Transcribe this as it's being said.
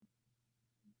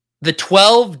The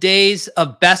 12 days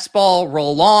of best ball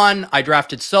roll on. I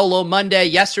drafted solo Monday,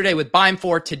 yesterday with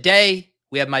Beimfor. Today,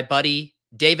 we have my buddy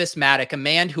Davis Maddock, a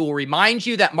man who will remind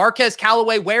you that Marquez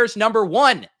Callaway wears number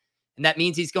 1. And that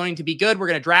means he's going to be good. We're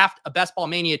going to draft a Best Ball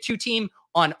Mania 2 team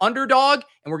on Underdog,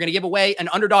 and we're going to give away an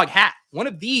Underdog hat. One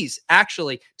of these,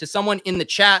 actually, to someone in the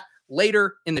chat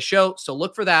later in the show. So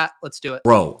look for that. Let's do it.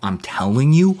 Bro, I'm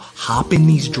telling you, hop in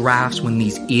these drafts when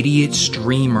these idiot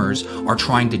streamers are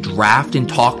trying to draft and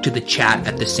talk to the chat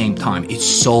at the same time. It's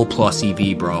so plus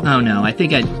EV, bro. Oh no, I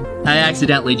think I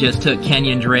accidentally just took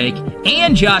Kenyon Drake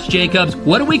and Josh Jacobs.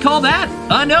 What do we call that?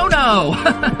 A no-no.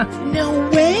 No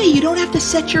way, you don't have to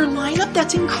set your lineup.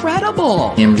 That's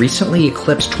incredible. And recently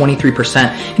eclipsed 23%,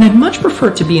 and I'd much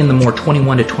prefer it to be in the more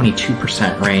 21 to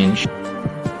 22% range.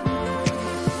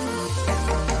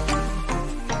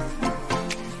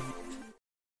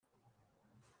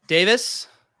 Davis,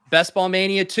 Best Ball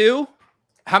Mania 2.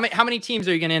 How many teams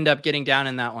are you going to end up getting down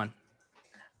in that one?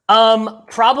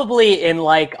 Probably in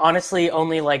honestly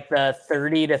only the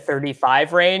 30 to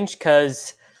 35 range.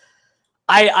 Cause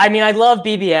I mean, I love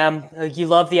BBM. You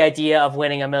love the idea of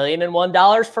winning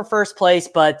 $1,001 for first place,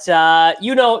 but,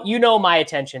 you know, my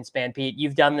attention span, Pete.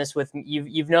 You've done this with me.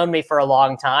 You've known me for a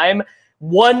long time.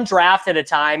 One draft at a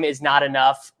time is not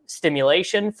enough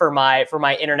stimulation for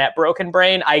my internet broken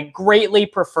brain. I greatly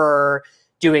prefer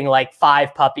doing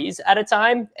 5 puppies at a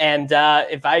time. And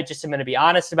if I just am going to be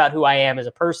honest about who I am as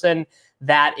a person,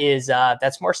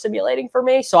 that's more stimulating for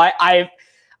me. So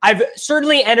I've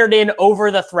certainly entered in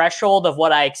over the threshold of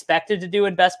what I expected to do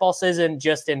in best ball season,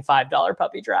 just in $5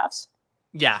 puppy drafts.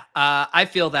 Yeah, I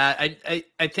feel that.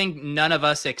 I think none of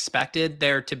us expected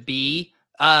there to be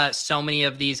so many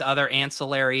of these other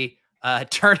ancillary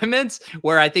tournaments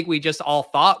where I think we just all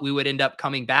thought we would end up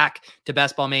coming back to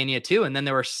Best Ball Mania 2. And then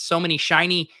there were so many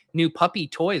shiny new puppy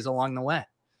toys along the way.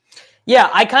 Yeah,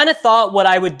 I kind of thought what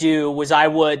I would do was I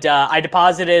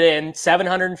deposited in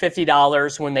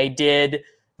 $750 when they did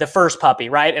the first puppy,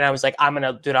 right? And I was like, I'm going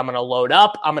to load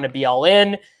up. I'm going to be all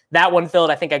in. That one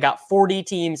filled, I think I got 40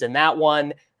 teams in that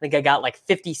one. I think I got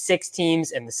 56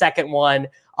 teams in the second one.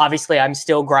 Obviously, I'm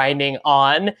still grinding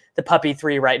on the Puppy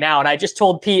 3 right now. And I just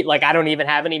told Pete, I don't even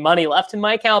have any money left in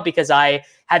my account because I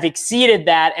have exceeded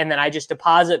that. And then I just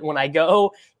deposit when I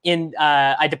go in.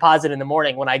 I deposit in the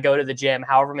morning when I go to the gym,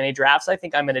 however many drafts I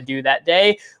think I'm going to do that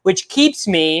day, which keeps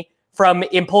me from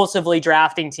impulsively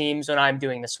drafting teams when I'm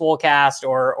doing the Swolecast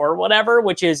or whatever,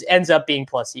 which ends up being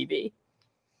plus EV.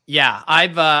 Yeah,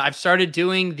 I've started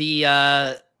doing the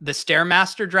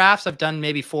Stairmaster drafts. I've done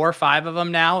maybe 4 or 5 of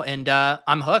them now, and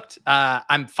I'm hooked.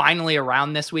 I'm finally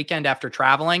around this weekend after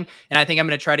traveling, and I think I'm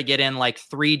going to try to get in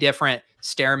 3 different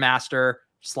Stairmaster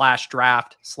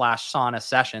 /draft /sauna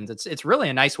sessions. It's really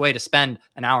a nice way to spend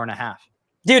an hour and a half.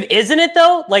 Dude, isn't it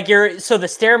though? So the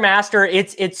Stairmaster,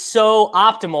 it's so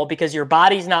optimal because your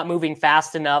body's not moving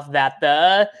fast enough that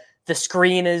the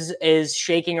screen is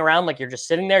shaking around. You're just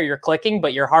sitting there, you're clicking,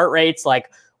 but your heart rate's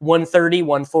 130,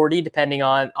 140, depending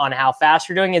on how fast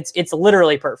you're doing. It's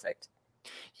literally perfect.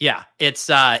 Yeah,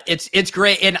 it's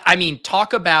great. And I mean,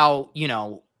 talk about,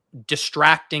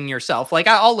 distracting yourself.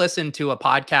 I'll listen to a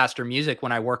podcast or music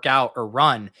when I work out or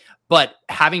run, but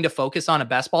having to focus on a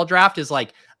best ball draft is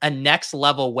a next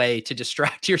level way to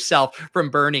distract yourself from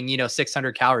burning,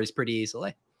 600 calories pretty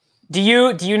easily. Do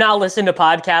you not listen to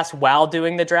podcasts while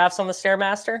doing the drafts on the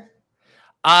Stairmaster?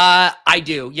 I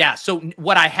do. Yeah. So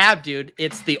what I have, dude,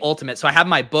 it's the ultimate. So I have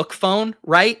my book phone,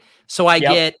 right? So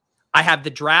I have the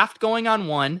draft going on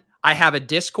one. I have a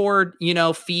Discord,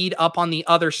 feed up on the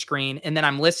other screen. And then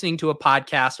I'm listening to a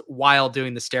podcast while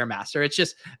doing the Stairmaster. It's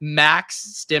just max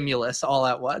stimulus all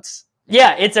at once.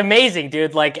 Yeah, it's amazing,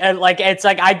 dude. It's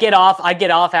I get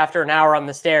off after an hour on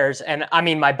the stairs, and I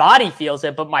mean, my body feels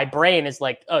it, but my brain is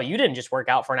oh, you didn't just work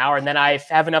out for an hour, and then I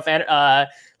have enough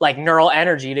neural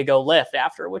energy to go lift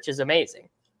after, which is amazing.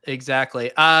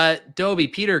 Exactly. Dobie,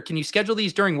 Peter, can you schedule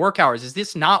these during work hours? Is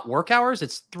this not work hours?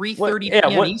 It's 3:30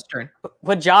 p.m. Eastern.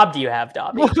 What job do you have,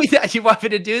 Dobby? You want me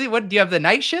to do? What do you have, the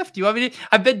night shift? Do you want me to?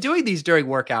 I've been doing these during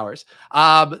work hours.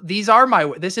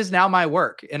 This is now my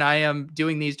work, and I am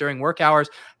doing these during work hours.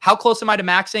 How close am I to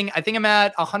maxing? I think I'm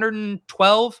at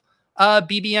 112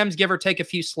 BBMs, give or take a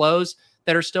few slows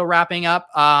that are still wrapping up.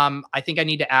 I think I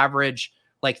need to average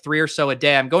 3 or so a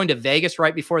day. I'm going to Vegas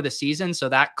right before the season, so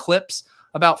that clips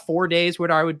about 4 days where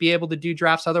I would be able to do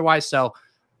drafts otherwise. So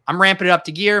I'm ramping it up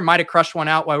to gear. Might have crushed one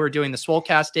out while we're doing the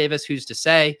Swolecast, Davis, who's to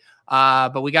say,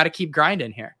 but we got to keep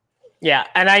grinding here. Yeah.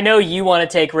 And I know you want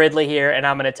to take Ridley here, and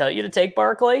I'm going to tell you to take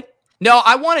Barkley. No,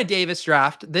 I want a Davis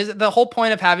draft. The whole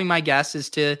point of having my guests is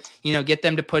to, get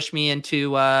them to push me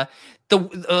into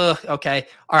Okay.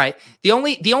 All right. The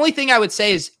only thing I would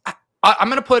say is I'm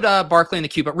going to put Barkley in the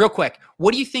queue, but real quick,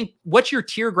 what do you think? What's your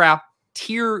tier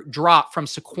drop from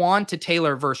Saquon to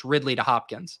Taylor versus Ridley to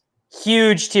Hopkins?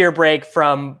 Huge tier break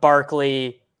from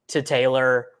Barkley to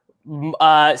Taylor.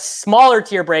 Smaller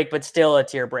tier break, but still a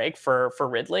tier break for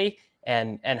Ridley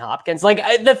and Hopkins.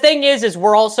 Like the thing is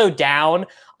we're also down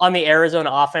on the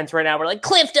Arizona offense right now. We're like,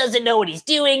 Cliff doesn't know what he's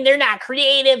doing. They're not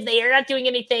creative. They are not doing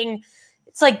anything.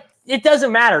 It's like, it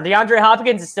doesn't matter. DeAndre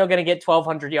Hopkins is still going to get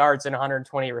 1,200 yards and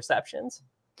 120 receptions.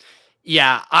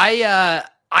 Yeah,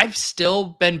 I've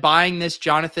still been buying this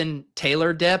Jonathan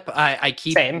Taylor dip. I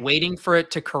keep waiting for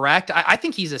it to correct. I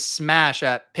think he's a smash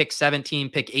at pick 17,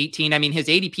 pick 18. I mean, his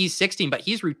ADP is 16, but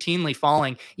he's routinely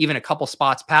falling even a couple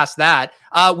spots past that.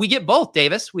 We get both,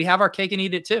 Davis. We have our cake and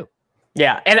eat it too.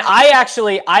 Yeah, and I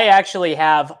actually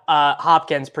have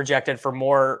Hopkins projected for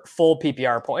more full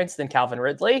PPR points than Calvin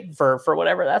Ridley for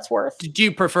whatever that's worth. Do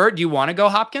you want to go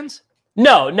Hopkins?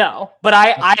 No, but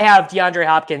I have DeAndre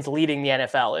Hopkins leading the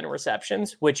NFL in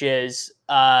receptions, which is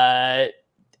I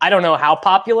don't know how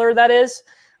popular that is.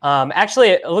 Actually,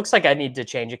 it looks like I need to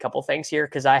change a couple things here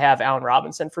because I have Allen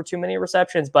Robinson for too many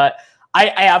receptions, but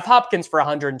I have Hopkins for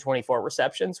 124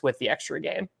 receptions with the extra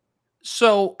game.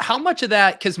 So how much of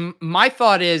that, because my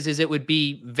thought is it would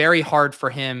be very hard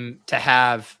for him to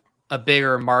have a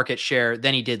bigger market share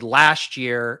than he did last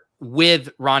year with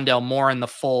Rondale Moore in the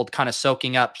fold, kind of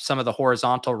soaking up some of the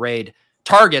horizontal raid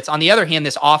targets. On the other hand,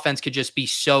 this offense could just be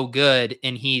so good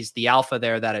and he's the alpha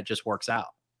there that it just works out.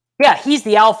 Yeah, he's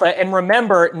the alpha. And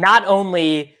remember, not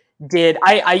only did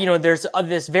there's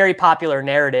this very popular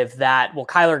narrative that, well,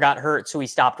 Kyler got hurt, so he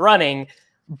stopped running,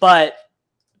 but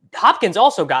Hopkins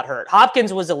also got hurt.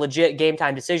 Hopkins was a legit game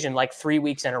time decision like 3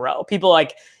 weeks in a row. People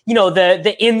like,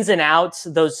 the ins and outs,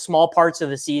 those small parts of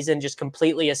the season just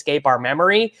completely escape our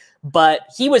memory. But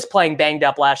he was playing banged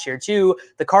up last year too.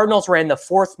 The Cardinals ran the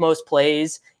 4th most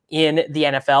plays in the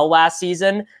NFL last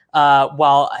season.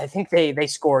 While I think they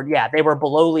scored, they were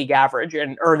below league average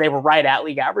or they were right at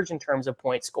league average in terms of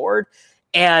points scored.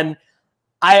 And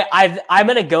I'm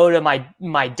going to go to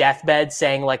my deathbed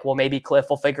saying like, well, maybe Cliff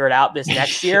will figure it out this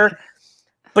next year.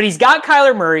 But he's got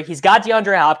Kyler Murray, he's got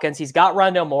DeAndre Hopkins, he's got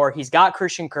Rondale Moore, he's got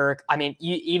Christian Kirk. I mean,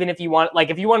 even if you want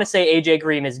to say AJ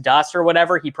Green is dust or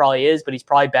whatever, he probably is, but he's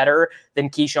probably better than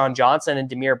Keyshawn Johnson and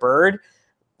Damiere Byrd.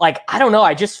 Like, I don't know.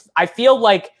 I feel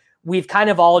like we've kind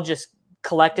of all just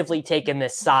collectively taken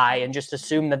this sigh and just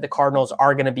assume that the Cardinals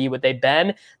are going to be what they've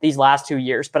been these last 2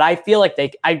 years. But I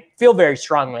feel very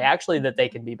strongly actually that they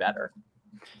can be better.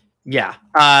 Yeah.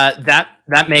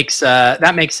 That makes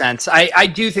sense. I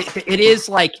do think it is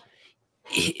like,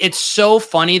 it's so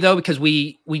funny though, because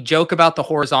we joke about the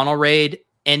horizontal raid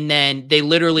and then they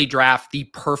literally draft the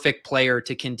perfect player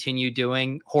to continue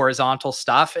doing horizontal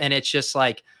stuff. And it's just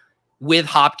like, with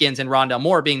Hopkins and Rondale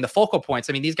Moore being the focal points.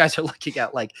 I mean, these guys are looking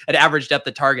at like an average depth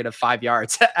of target of 5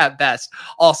 yards at best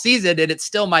all season, and it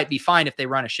still might be fine if they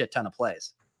run a shit ton of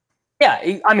plays.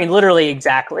 Yeah, I mean, literally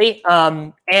exactly.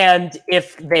 And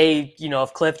if they,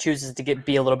 if Cliff chooses to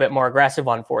be a little bit more aggressive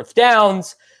on 4th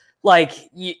downs, like,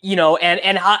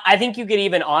 and I think you could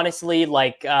even honestly,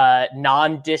 like,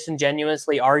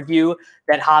 non-disingenuously argue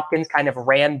that Hopkins kind of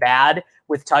ran bad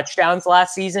with touchdowns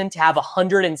last season to have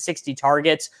 160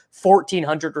 targets,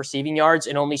 1,400 receiving yards,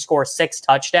 and only score 6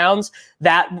 touchdowns.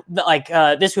 That,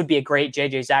 this would be a great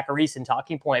JJ Zachariason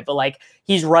talking point, but like,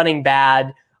 he's running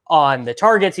bad on the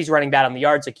targets, he's running bad on the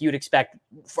yards. Like, you'd expect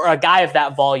for a guy of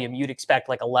that volume, you'd expect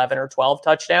like 11 or 12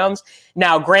 touchdowns.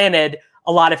 Now, granted,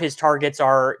 a lot of his targets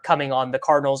are coming on the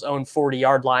Cardinals' own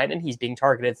 40-yard line, and he's being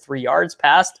targeted 3 yards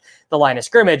past the line of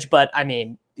scrimmage. But I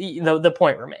mean, the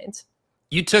point remains.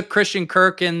 You took Christian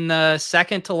Kirk in the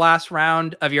second to last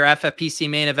round of your FFPC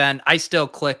main event. I still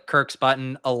click Kirk's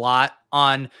button a lot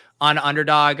on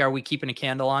Underdog. Are we keeping a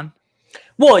candle on?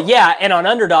 Well, yeah, and on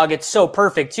Underdog, it's so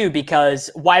perfect too because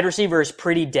wide receiver is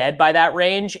pretty dead by that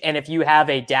range. And if you have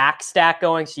a Dak stack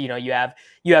going, so you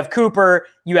have Cooper,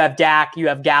 you have Dak, you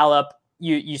have Gallup,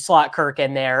 you slot Kirk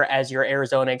in there as your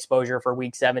Arizona exposure for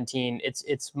Week 17.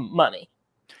 It's money.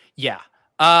 Yeah.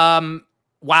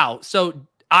 Wow. So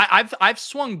I've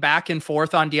swung back and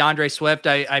forth on DeAndre Swift.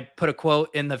 I put a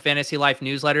quote in the Fantasy Life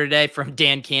newsletter today from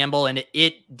Dan Campbell, and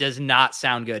it does not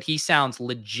sound good. He sounds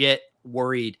legit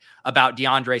worried about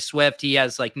DeAndre Swift. He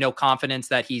has like no confidence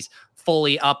that he's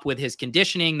fully up with his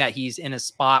conditioning, that he's in a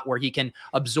spot where he can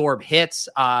absorb hits.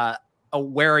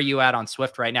 Where are you at on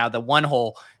Swift right now? The one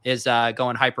hole is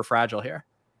going hyper fragile here.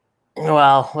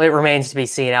 Well, it remains to be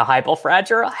seen how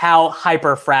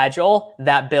hyper fragile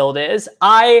that build is.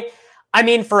 I I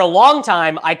mean, for a long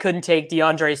time, I couldn't take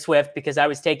DeAndre Swift because I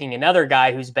was taking another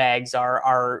guy whose bags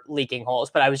are leaking holes,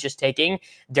 but I was just taking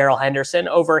Darrell Henderson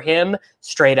over him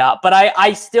straight up. But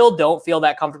I still don't feel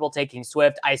that comfortable taking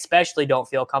Swift. I especially don't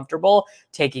feel comfortable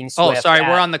taking Swift. Oh, sorry.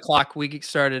 We're on the clock. We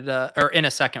started, or in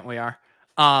a second we are.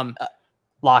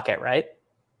 Lockett, right?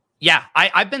 Yeah,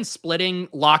 I've been splitting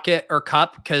Lockett or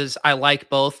Kupp because I like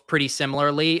both pretty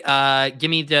similarly. Give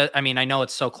me I know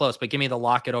it's so close, but give me the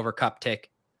Lockett over Kupp take.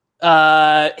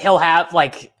 He'll have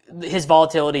like his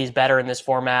volatility is better in this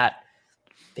format.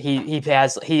 He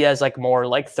has like more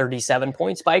like 37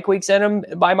 point spike weeks in him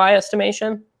by my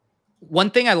estimation.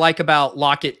 One thing I like about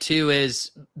Lockett too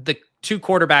is the two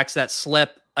quarterbacks that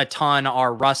slip a ton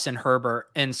are Russ and Herbert.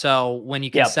 And so when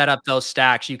you can set up those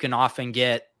stacks, you can often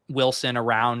get Wilson a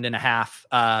round and a half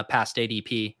past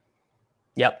ADP.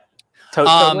 Yep.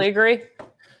 Totally agree.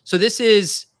 So this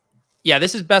is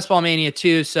Best Ball Mania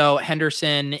 2. So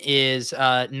Henderson is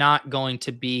not going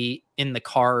to be in the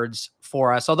cards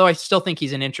for us, although I still think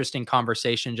he's an interesting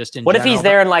conversation just in What general. If he's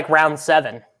there in like round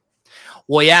 7?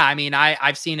 Well, yeah, I mean,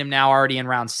 I've seen him now already in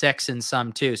round 6 and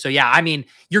some too. So yeah, I mean,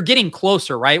 you're getting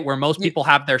closer, right? Where most people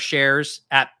have their shares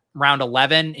at round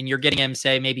 11 and you're getting him,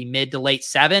 say, maybe mid to late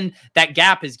 7. That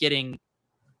gap is getting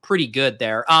pretty good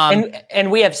there.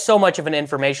 And we have so much of an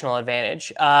informational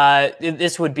advantage.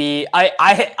 This would be,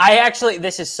 I actually,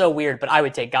 this is so weird, but I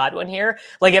would take Godwin here.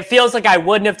 Like, it feels like I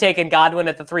wouldn't have taken Godwin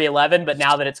at the 311, but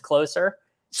now that it's closer.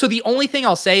 So the only thing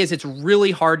I'll say is it's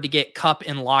really hard to get Kupp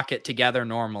and Lockett together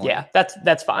normally. Yeah,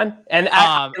 that's fine. And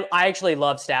I actually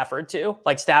love Stafford too.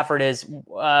 Like, Stafford is,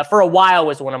 for a while,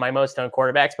 was one of my most owned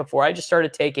quarterbacks before I just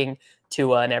started taking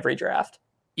Tua in every draft.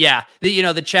 Yeah.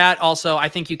 The chat also, I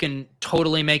think you can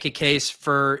totally make a case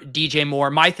for DJ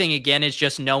Moore. My thing again is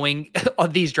just knowing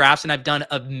of these drafts, and I've done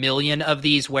a million of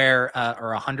these or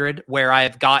 100 where I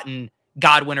have gotten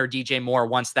Godwin or DJ Moore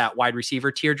once that wide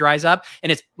receiver tier dries up.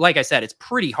 And it's, like I said, it's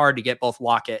pretty hard to get both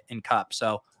Lockett and Kupp.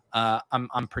 So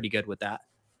I'm pretty good with that.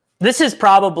 This is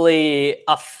probably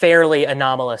a fairly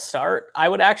anomalous start, I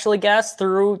would actually guess,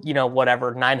 through,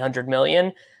 whatever, 900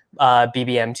 million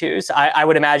BBM2s. I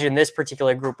would imagine this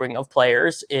particular grouping of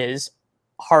players is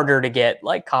harder to get,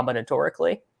 like,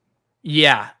 combinatorically.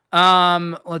 Yeah.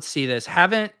 Let's see this.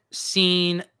 Haven't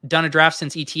done a draft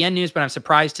since ETN news, but I'm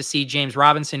surprised to see James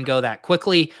Robinson go that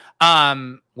quickly.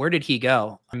 Where did he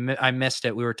go? I missed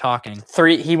it. We were talking.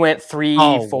 He went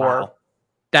 3-4. Wow.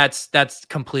 That's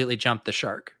completely jumped the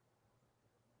shark.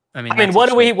 I mean, what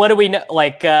do we know?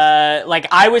 Like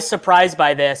I was surprised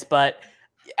by this, but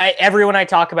everyone I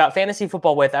talk about fantasy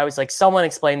football with, I was like, someone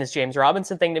explain this James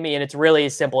Robinson thing to me. And it's really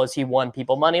as simple as he won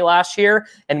people money last year.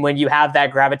 And when you have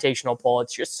that gravitational pull,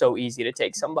 it's just so easy to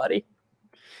take somebody.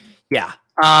 Yeah.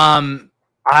 That's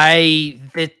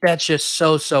just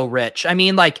so rich. I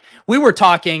mean, like, we were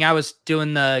talking, I was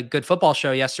doing the Good Football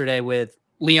Show yesterday with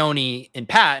Leone and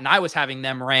Pat, and I was having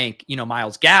them rank,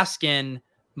 Myles Gaskin,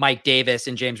 Mike Davis,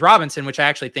 and James Robinson, which I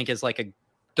actually think is like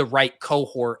the right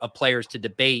cohort of players to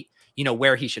debate,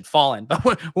 where he should fall in. But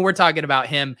when we're talking about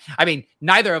him, I mean,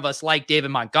 neither of us like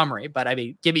David Montgomery, but I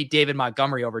mean, give me David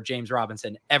Montgomery over James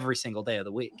Robinson every single day of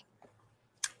the week.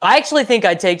 I actually think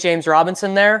I'd take James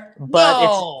Robinson there,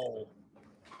 but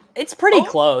it's pretty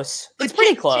close. It's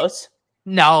pretty close.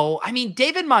 No, I mean,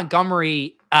 David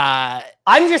Montgomery,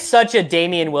 I'm just such a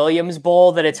Damian Williams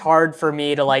bull that it's hard for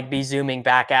me to, like, be zooming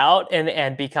back out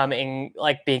and becoming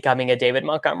a David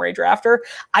Montgomery drafter.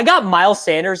 I got Miles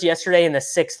Sanders yesterday in the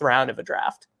 6th round of a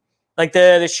draft. Like,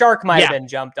 the shark might have been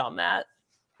jumped on that.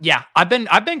 Yeah, I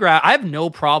have no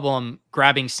problem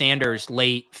grabbing Sanders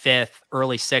late 5th,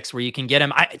 early 6th, where you can get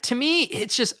him. To me,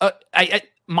 it's just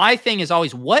my thing is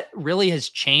always what really has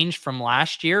changed from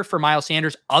last year for Miles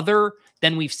Sanders, other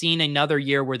than we've seen another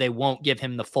year where they won't give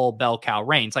him the full bell cow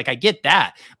reins. Like, I get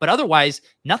that, but otherwise,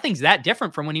 nothing's that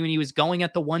different from when he was going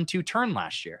at the 1-2 turn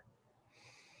last year.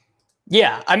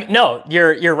 Yeah, no,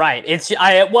 you're right.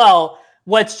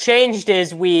 What's changed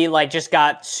is we, like, just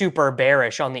got super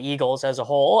bearish on the Eagles as a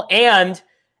whole. And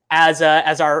as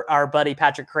our buddy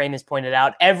Patrick Crane has pointed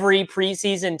out, every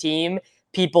preseason team,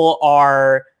 people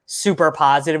are super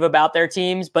positive about their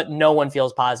teams, but no one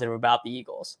feels positive about the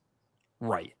Eagles.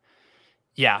 Right.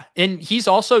 Yeah. And he's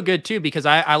also good too, because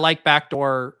I like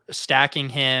backdoor stacking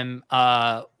him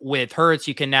with Hurts.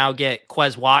 You can now get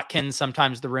Quez Watkins.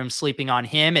 Sometimes the room's sleeping on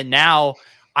him. And now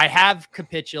I have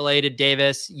capitulated,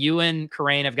 Davis. You and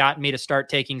Corain have gotten me to start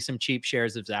taking some cheap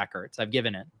shares of Zach Ertz. I've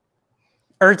given it.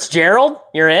 Ertz Gerald,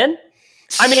 you're in?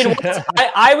 I mean,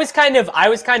 I was kind of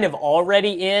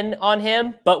already in on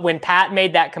him, but when Pat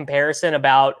made that comparison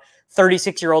about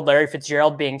 36-year-old Larry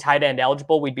Fitzgerald being tight end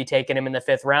eligible, we'd be taking him in the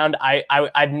 5th round.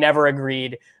 I've never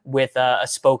agreed with a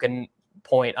spoken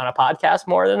point on a podcast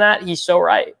more than that. He's so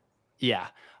right. Yeah.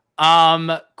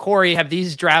 Corey, have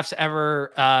these drafts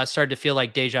ever started to feel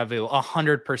like deja vu?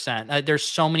 100%. There's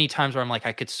so many times where I'm like,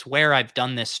 I could swear I've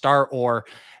done this start, or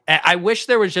I wish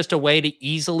there was just a way to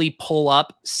easily pull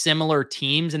up similar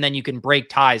teams and then you can break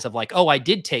ties of like, oh, I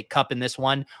did take Kupp in this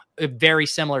one. A very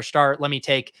similar start. Let me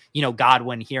take,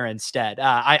 Godwin here instead.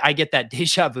 I get that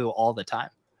deja vu all the time.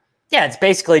 Yeah, it's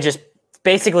basically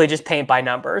just paint by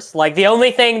numbers. Like the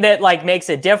only thing that like makes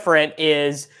it different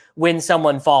is when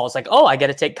someone falls. Like, oh, I get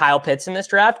to take Kyle Pitts in this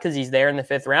draft because he's there in the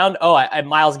 5th round. Oh,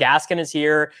 Myles Gaskin is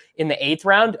here in the 8th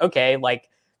round. Okay, like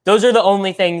those are the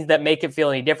only things that make it feel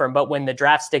any different. But when the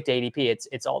drafts stick to ADP,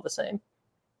 it's all the same.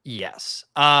 Yes.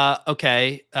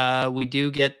 Okay. We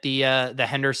do get the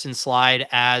Henderson slide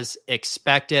as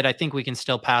expected. I think we can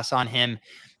still pass on him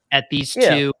at these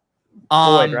two.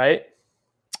 Boyd, right?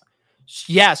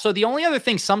 Yeah. So the only other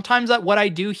thing sometimes that what I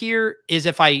do here is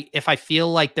if I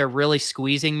feel like they're really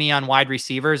squeezing me on wide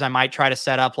receivers, I might try to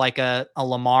set up like a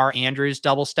Lamar Andrews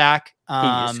double stack. He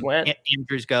just went.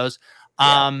 Andrews goes.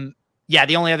 Yeah.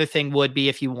 The only other thing would be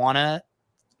if you want to,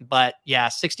 but yeah,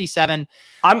 67.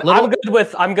 I'm good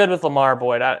with Lamar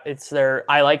Boyd.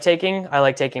 I like taking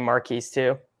Marquise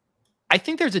too. I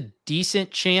think there's a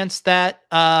decent chance that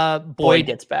Boyd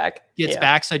gets back.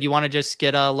 So do you want to just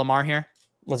get Lamar here?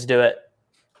 Let's do it.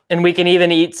 And we can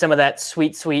even eat some of that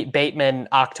sweet Bateman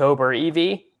October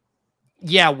EV.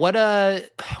 Yeah.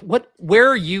 Where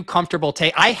are you comfortable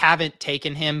I haven't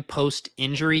taken him post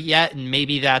injury yet. And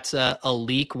maybe that's a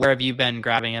leak. Where have you been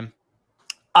grabbing him?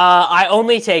 I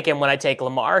only take him when I take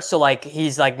Lamar. So like,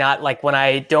 he's like not like when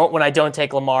I don't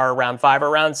take Lamar round 5 or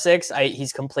round 6,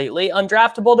 he's completely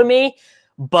undraftable to me.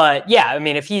 But yeah, I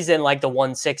mean, if he's in like the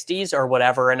 160s or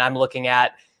whatever, and I'm looking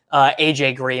at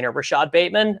AJ Green or Rashad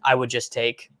Bateman, I would just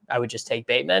take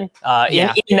Bateman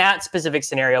in that specific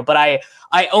scenario. But I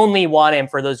only want him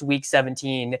for those week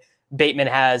 17. Bateman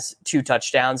has 2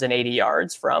 touchdowns and 80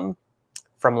 yards from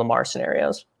Lamar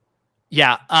scenarios.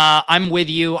 Yeah, I'm with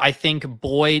you. I think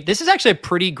Boyd, this is actually a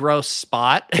pretty gross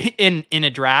spot in a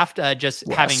draft,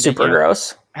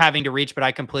 having to reach, but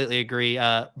I completely agree.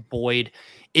 Boyd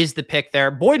is the pick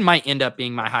there. Boyd might end up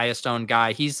being my highest owned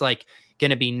guy. He's like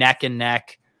going to be neck and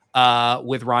neck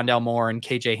with Rondale Moore and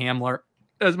KJ Hamler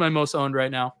as my most owned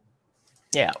right now.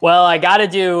 Yeah, well, I gotta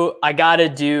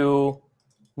do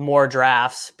more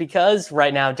drafts because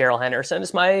right now Darrell Henderson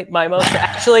is my most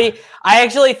I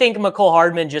actually think Mecole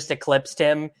Hardman just eclipsed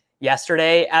him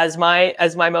yesterday as my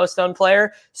most owned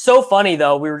player. So funny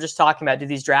though, we were just talking about, do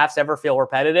these drafts ever feel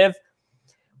repetitive?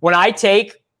 When I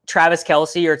take Travis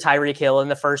Kelce or Tyreek Hill in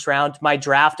the 1st round, my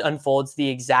draft unfolds the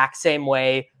exact same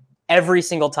way every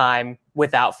single time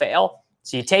without fail.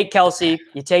 So you take Kelce,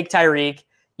 you take Tyreek,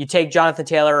 you take Jonathan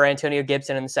Taylor or Antonio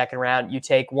Gibson in the 2nd round, you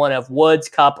take one of Woods,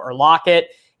 Kupp, or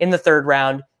Lockett in the 3rd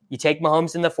round. You take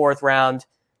Mahomes in the 4th round,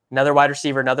 another wide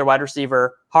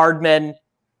receiver, Hardman.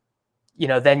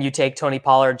 Then you take Tony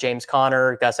Pollard, James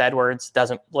Conner, Gus Edwards.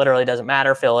 Doesn't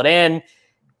matter. Fill it in.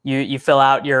 You fill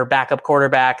out your backup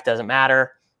quarterback. Doesn't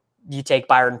matter. You take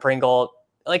Byron Pringle.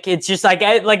 Like it's just like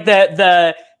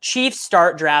the Chiefs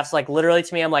start drafts. Like literally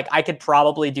to me, I'm like I could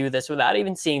probably do this without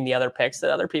even seeing the other picks that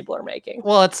other people are making.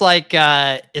 Well, it's like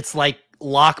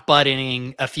lock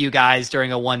buttoning a few guys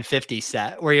during a 150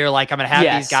 set where you're like, I'm going to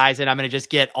have these guys and I'm going to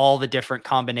just get all the different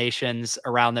combinations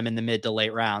around them in the mid to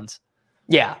late rounds.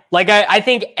 Yeah. Like I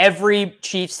think every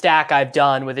Chief stack I've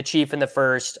done with a Chief in the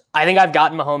 1st, I think I've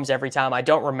gotten Mahomes every time. I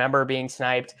don't remember being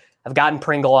sniped. I've gotten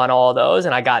Pringle on all of those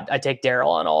and I take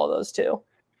Darrell on all of those too.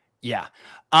 Yeah.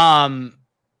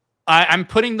 I'm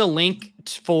putting the link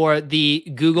for the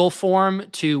Google form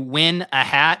to win a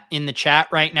hat in the chat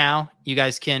right now. You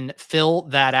guys can fill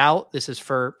that out. This is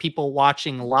for people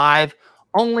watching live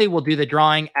only. We'll do the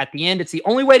drawing at the end. It's the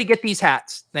only way to get these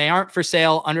hats. They aren't for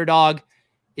sale. Underdog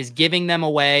is giving them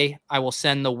away. I will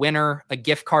send the winner a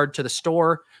gift card to the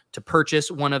store to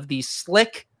purchase one of these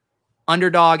slick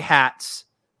Underdog hats.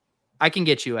 I can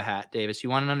get you a hat, Davis. You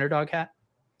want an Underdog hat?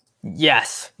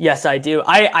 Yes, I do.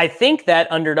 I think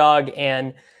that Underdog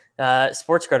and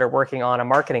SportsGrid are working on a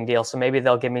marketing deal, so maybe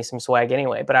they'll give me some swag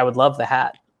anyway. But I would love the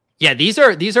hat. Yeah, these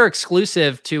are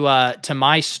exclusive to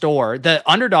my store. The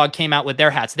Underdog came out with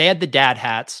their hats. They had the dad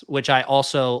hats, which I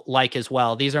also like as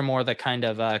well. These are more the kind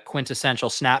of quintessential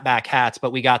snapback hats,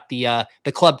 but we got the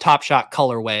Club Top Shot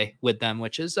colorway with them,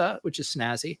 which is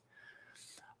snazzy.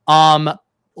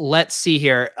 Let's see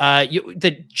here.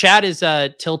 The chat is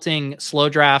tilting slow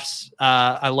drafts.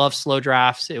 I love slow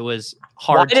drafts. It was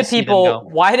hard.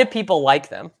 Why do people like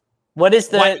them? What is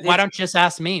the? Why don't you just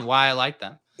ask me why I like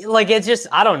them? Like, it's just,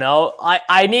 I don't know.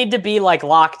 I need to be like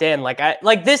locked in.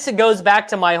 Like this goes back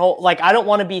to my whole, like, I don't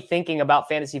want to be thinking about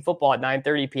fantasy football at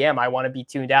 9:30 p.m. I want to be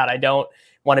tuned out. I don't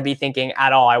want to be thinking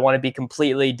at all. I want to be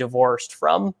completely divorced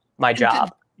from my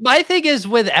job. My thing is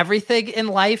with everything in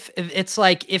life, it's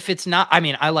like, if it's not, I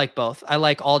mean, I like both. I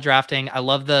like all drafting. I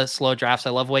love the slow drafts.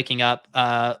 I love waking up.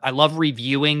 I love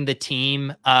reviewing the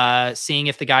team, seeing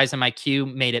if the guys in my queue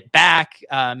made it back,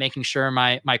 making sure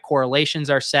my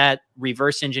correlations are set,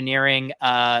 reverse engineering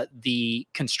the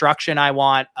construction I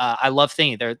want. I love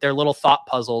thinking. They're little thought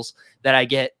puzzles that I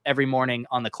get every morning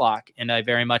on the clock, and I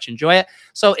very much enjoy it.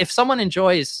 So if someone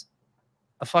enjoys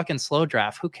a fucking slow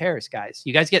draft, who cares, guys?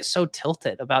 You guys get so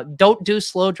tilted about, don't do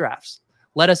slow drafts.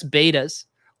 Let us betas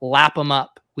lap them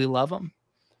up. We love them.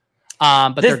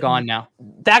 But they're gone now.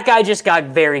 That guy just got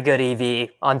very good EV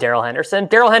on Darrell Henderson.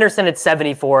 Darrell Henderson at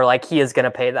 74, like, he is going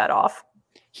to pay that off.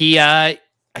 He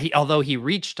although he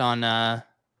reached on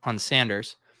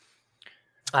Sanders.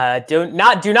 Do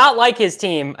not like his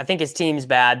team. I think his team's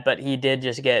bad, but he did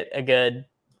just get a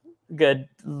good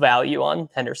value on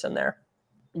Henderson there.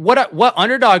 What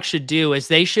underdog should do is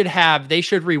they should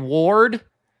reward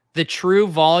the true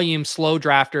volume slow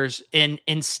drafters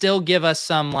and still give us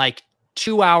some like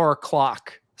 2-hour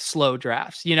clock slow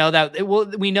drafts. You know, that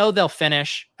we know they'll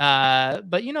finish,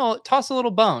 but you know, toss a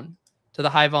little bone to the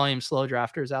high volume slow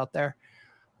drafters out there.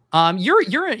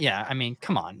 Yeah, I mean,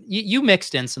 come on. You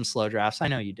mixed in some slow drafts. I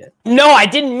know you did. No, I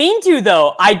didn't mean to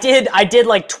though. I did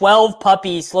like 12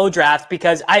 puppy slow drafts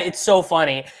because it's so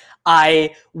funny.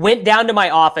 I went down to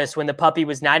my office when the puppy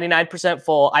was 99%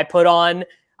 full. I put on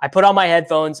my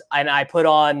headphones and I put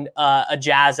on a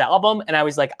jazz album, and I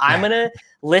was like, I'm going to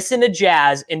listen to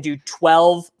jazz and do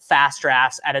 12 fast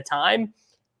drafts at a time.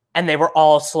 And they were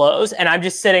all slows. And I'm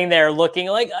just sitting there looking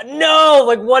like, no,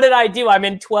 like, what did I do? I'm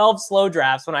in 12 slow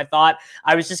drafts when I thought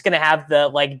I was just going to have the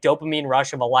like dopamine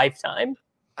rush of a lifetime.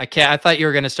 I thought you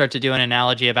were going to start to do an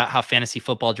analogy about how fantasy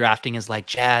football drafting is like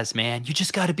jazz, man. You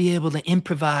just got to be able to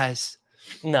improvise.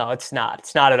 No, it's not.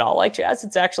 It's not at all like jazz.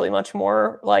 It's actually much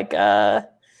more like, I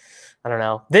don't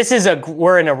know.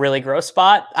 We're in a really gross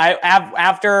spot.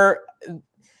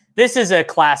 This is a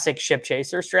classic ship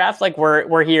chasers draft. Like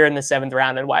we're here in the 7th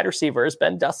round and wide receiver has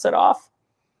been dusted off.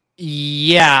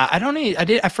 Yeah,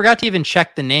 I forgot to even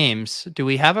check the names. Do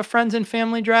we have a friends and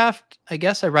family draft? I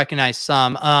guess I recognize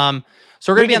some.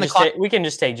 So we're going to be on the clock. We can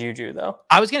just take Juju though.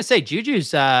 I was going to say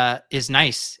Juju's is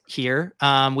nice here.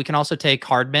 We can also take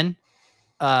Hardman.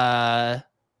 Yeah,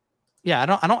 I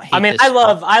don't hate. I mean, I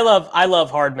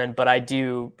love Hardman, but I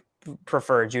do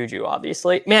prefer Juju,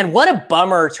 obviously. Man, what a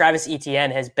bummer Travis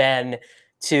Etienne has been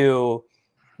to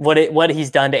what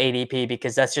he's done to ADP,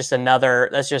 because that's just another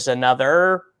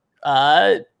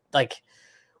like,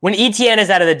 when Etienne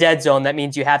is out of the dead zone, that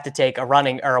means you have to take a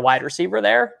running or a wide receiver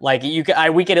there. Like we could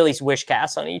at least wish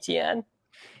cast on Etienne.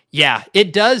 Yeah,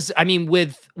 it does. I mean,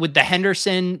 with the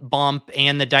Henderson bump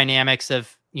and the dynamics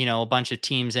of, you know, a bunch of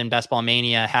teams in Best Ball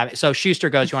Mania so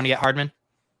Schuster goes, you want to get Hardman?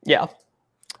 Yeah.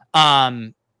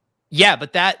 Yeah,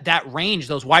 but that range,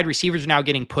 those wide receivers are now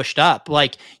getting pushed up.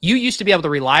 Like, you used to be able to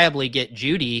reliably get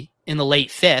Judy in the late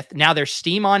 5th. Now there's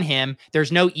steam on him.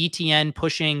 There's no ETN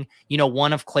pushing, you know,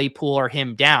 one of Claypool or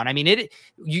him down. I mean,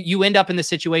 you end up in the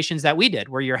situations that we did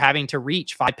where you're having to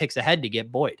reach 5 picks ahead to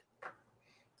get Boyd.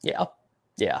 Yeah.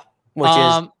 Which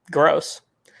is gross.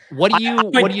 What do you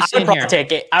see here?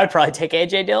 I would probably take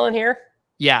AJ Dillon here.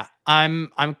 Yeah,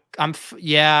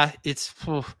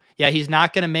 he's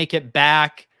not going to make it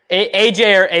back.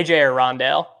 AJ or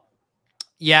Rondale.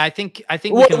 Yeah, I think we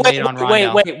can wait on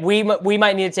Rondale. Wait. We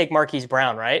might need to take Marquise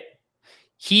Brown, right?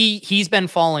 He's been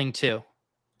falling too.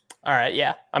 All right,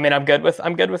 yeah. I mean, I'm good with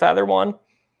either one.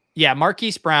 Yeah,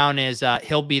 Marquise Brown is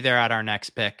he'll be there at our next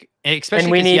pick,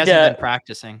 especially because he hasn't been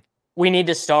practicing. We need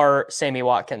to start Sammy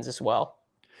Watkins as well.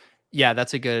 Yeah,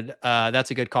 that's a good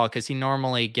call, because he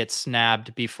normally gets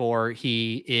snabbed before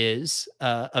he is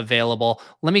available.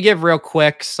 Let me give real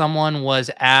quick. Someone was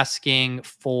asking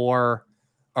for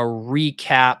a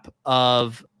recap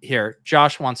of here.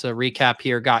 Josh wants a recap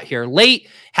here. Got here late.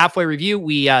 Halfway review.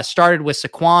 We started with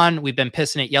Saquon. We've been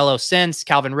pissing at yellow since.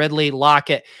 Calvin Ridley,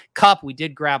 Lockett, Kupp. We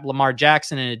did grab Lamar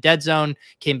Jackson in a dead zone.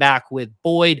 Came back with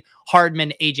Boyd,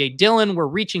 Hardman, AJ Dillon. We're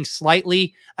reaching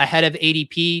slightly ahead of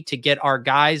ADP to get our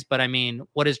guys. But I mean,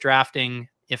 what is drafting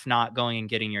if not going and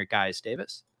getting your guys,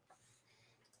 Davis?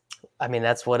 I mean,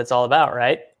 that's what it's all about,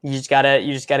 right? You just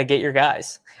gotta get your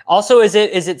guys. Also, is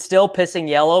it still pissing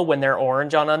yellow when they're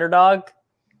orange on Underdog?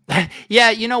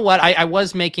 Yeah, you know what? I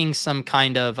was making some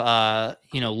kind of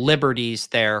liberties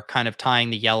there, kind of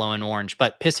tying the yellow and orange,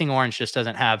 but pissing orange just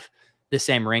doesn't have the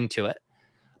same ring to it.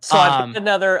 So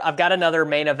I've got another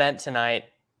main event tonight,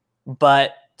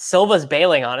 but Silva's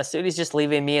bailing on us, dude. He's just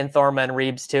leaving me and Thorman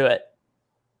Reeves to it.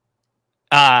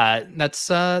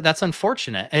 That's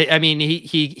unfortunate. I mean,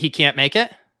 he can't make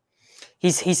it.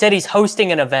 He said he's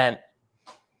hosting an event.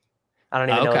 I don't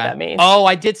even know what that means. Oh,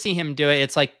 I did see him do it.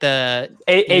 It's like the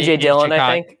AJ Dillon,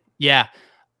 I think. Yeah.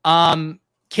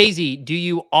 KZ, do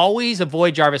you always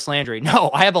avoid Jarvis Landry? No,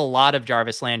 I have a lot of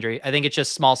Jarvis Landry. I think it's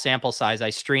just small sample size. I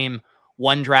stream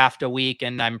one draft a week,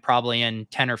 and I'm probably in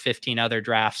 10 or 15 other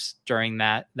drafts during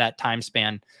that time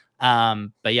span.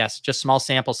 But yes, just small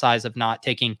sample size of not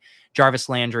taking Jarvis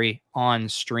Landry on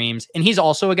streams. And he's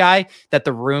also a guy that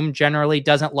the room generally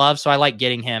doesn't love. So I like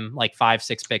getting him like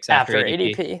 5-6 picks after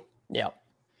ADP. Yeah.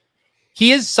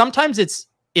 He is, sometimes it's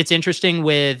interesting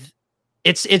with,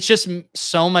 it's just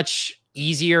so much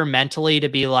easier mentally to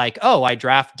be like, oh, I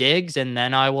draft Diggs and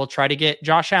then I will try to get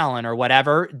Josh Allen or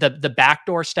whatever. The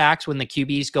backdoor stacks when the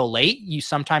QBs go late, you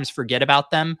sometimes forget about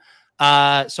them.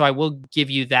 So I will give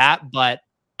you that, but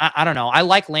I don't know. I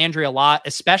like Landry a lot,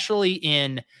 especially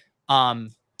in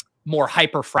more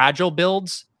hyper fragile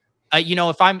builds.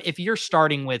 If you're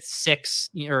starting with 6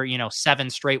 or 7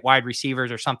 straight wide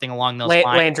receivers or something along those lines,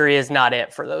 Landry is not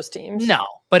it for those teams. No,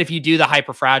 but if you do the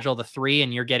hyper fragile, the 3,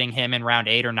 and you're getting him in round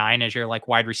 8 or 9 as your like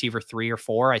wide receiver 3 or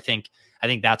 4, I think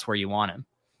that's where you want him.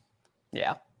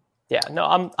 Yeah.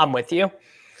 No, I'm with you.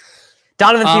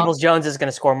 Donovan Peoples-Jones is going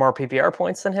to score more PPR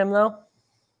points than him, though.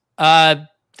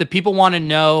 The people want to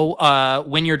know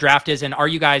when your draft is, and are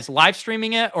you guys live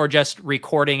streaming it or just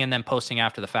recording and then posting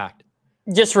after the fact?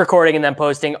 Just recording and then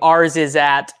posting. Ours is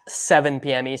at 7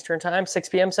 p.m. Eastern time, 6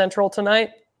 p.m. Central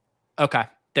tonight. Okay.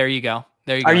 There you go.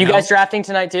 Are you guys drafting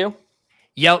tonight too?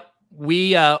 Yep.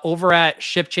 We, over at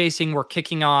Ship Chasing, we're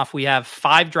kicking off. We have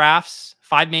 5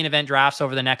 main event drafts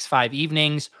over the next 5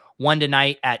 evenings, one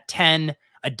tonight at 10,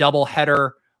 a double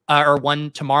header, or one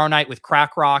tomorrow night with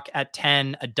Crack Rock at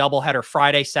 10, a double header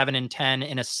Friday, 7 and 10,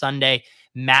 and a Sunday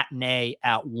matinee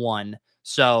at 1.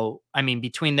 So, I mean,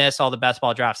 between this, all the best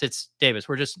ball drafts, it's Davis.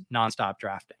 We're just nonstop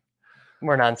drafting.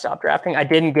 We're nonstop drafting. I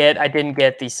didn't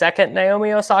get the second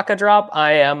Naomi Osaka drop.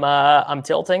 I'm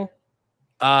tilting.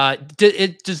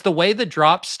 Does the way the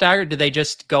drops stagger, do they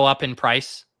just go up in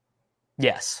price?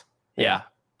 Yes. Yeah.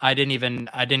 I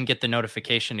didn't get the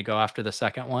notification to go after the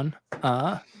second one.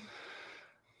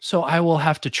 So I will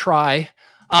have to try.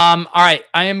 All right.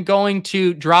 I am going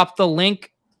to drop the link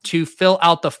to fill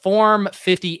out the form.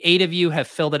 58 of you have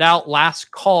filled it out. Last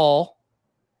call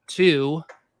to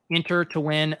enter to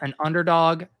win an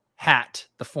Underdog hat.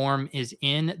 The form is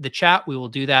in the chat. We will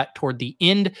do that toward the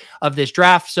end of this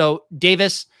draft. So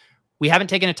Davis, we haven't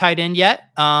taken a tight end yet.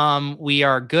 We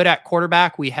are good at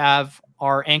quarterback. We have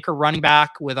our anchor running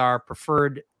back with our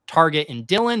preferred target in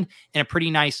Dylan and a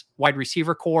pretty nice wide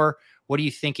receiver core. What are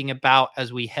you thinking about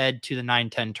as we head to the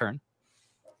 9-10 turn?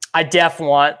 I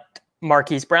want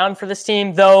Marquise Brown for this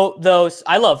team, though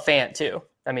I love Fant too.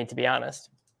 I mean, to be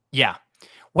honest. Yeah.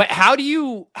 How do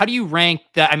you rank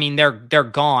that? I mean, they're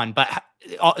gone, but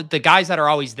the guys that are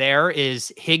always there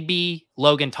is Higbee,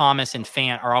 Logan Thomas, and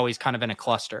Fant are always kind of in a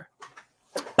cluster.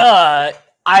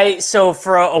 So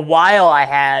for a while I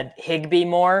had Higbee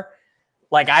more.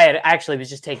 Like I was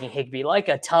just taking Higbee like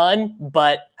a ton,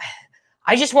 but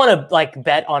I just want to like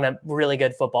bet on a really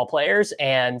good football players,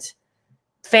 and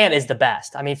Fant is the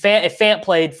best. I mean, if Fant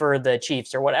played for the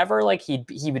Chiefs or whatever, like he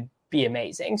would be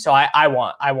amazing. So I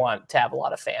want to have a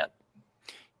lot of Fant.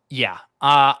 Yeah,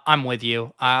 I'm with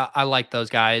you. I like those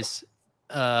guys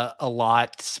a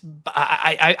lot.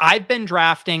 I've been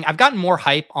drafting. I've gotten more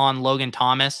hype on Logan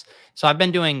Thomas, so I've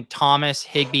been doing Thomas,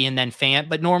 Higbee, and then Fant.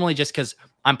 But normally, just because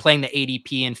I'm playing the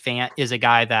ADP, and Fant is a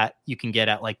guy that you can get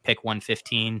at like pick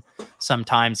 115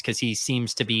 sometimes because he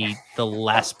seems to be the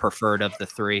less preferred of the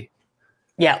 3.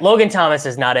 Yeah, Logan Thomas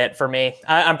is not it for me.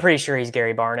 I'm pretty sure he's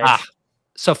Gary Barnidge.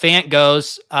 So Fant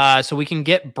goes. So we can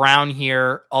get Brown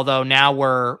here, although now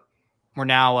we're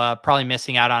probably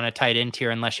missing out on a tight end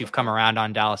here unless you've come around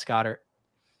on Dallas Goedert.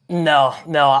 No.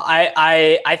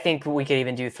 I think we could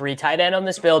even do 3 tight end on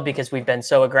this build because we've been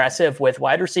so aggressive with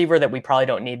wide receiver that we probably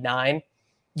don't need 9.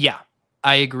 Yeah,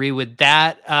 I agree with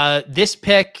that. This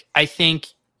pick, I think,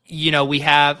 we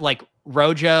have like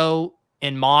Rojo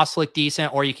and Moss look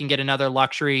decent, or you can get another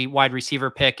luxury wide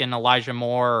receiver pick in Elijah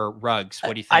Moore or Ruggs.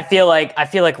 What do you think? I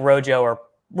feel like Rojo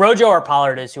or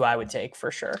Pollard is who I would take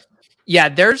for sure. Yeah,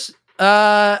 there's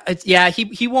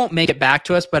He won't make it back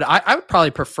to us, but I would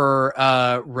probably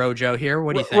prefer Rojo here.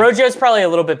 What do you think? Rojo's probably a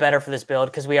little bit better for this build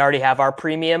because we already have our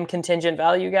premium contingent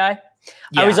value guy.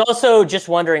 Yeah. I was also just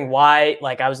wondering why,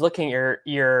 like I was looking at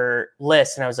your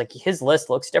list and I was like, his list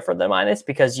looks different than mine. It's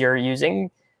because you're using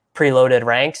preloaded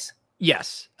ranks.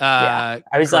 Yes. I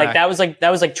was correct. that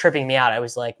was tripping me out. I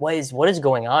was like, what is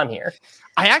going on here?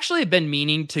 I actually have been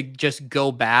meaning to just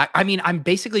go back. I mean, I'm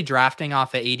basically drafting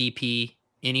off of ADP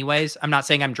anyways. I'm not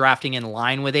saying I'm drafting in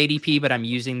line with ADP, but I'm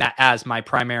using that as my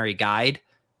primary guide.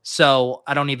 So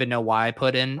I don't even know why I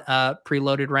put in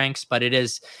preloaded ranks, but it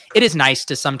is nice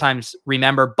to sometimes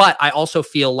remember. But I also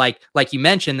feel like you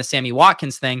mentioned the Sammy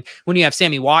Watkins thing, when you have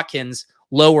Sammy Watkins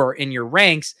lower in your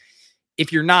ranks,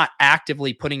 if you're not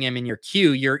actively putting him in your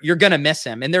queue, you're going to miss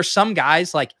him. And there's some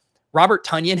guys like Robert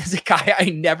Tonyan is a guy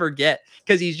I never get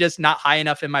because he's just not high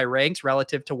enough in my ranks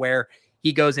relative to where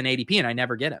he goes in ADP, and I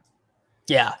never get him.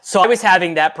 Yeah. So I was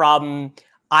having that problem.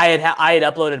 I had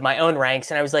uploaded my own ranks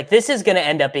and I was like, this is going to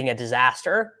end up being a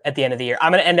disaster at the end of the year.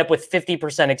 I'm going to end up with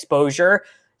 50% exposure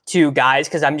to guys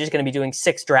because I'm just going to be doing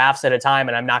 6 drafts at a time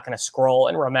and I'm not going to scroll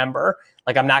and remember.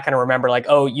 Like, I'm not going to remember like,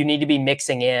 oh, you need to be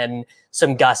mixing in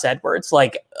some Gus Edwards.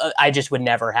 Like, I just would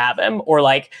never have him. Or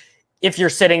like, if you're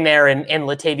sitting there and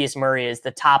Latavius Murray is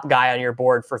the top guy on your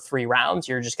board for 3 rounds,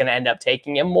 you're just going to end up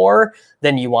taking him more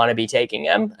than you want to be taking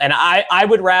him. And I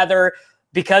would rather,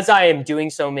 because I am doing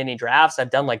so many drafts, I've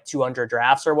done like 200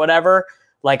 drafts or whatever.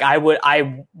 Like I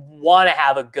want to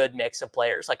have a good mix of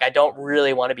players. Like I don't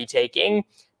really want to be taking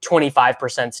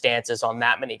 25% stances on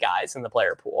that many guys in the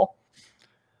player pool.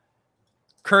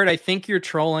 Kurt, I think you're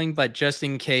trolling, but just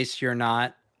in case you're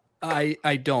not,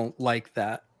 I don't like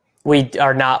that. We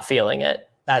are not feeling it.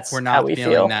 We're not how we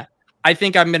feel. That. I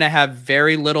think I'm going to have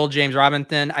very little James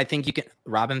Robinson. I think you can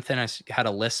Robinson. I had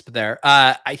a lisp there.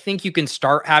 I think you can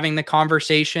start having the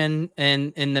conversation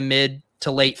in the mid to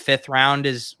late 5th round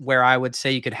is where I would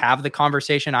say you could have the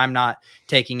conversation. I'm not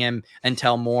taking him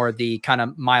until more the kind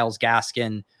of Myles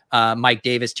Gaskin, Mike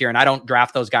Davis tier. And I don't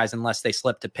draft those guys unless they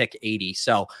slip to pick 80.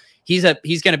 So he's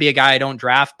going to be a guy I don't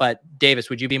draft, but Davis,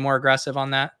 would you be more aggressive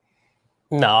on that?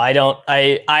 No, I don't.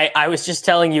 I was just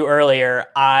telling you earlier,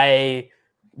 I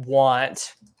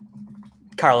want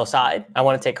Carlos Hyde. I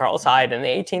want to take Carlos Hyde in the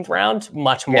 18th round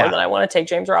much more than I want to take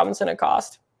James Robinson at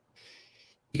cost.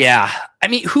 Yeah. I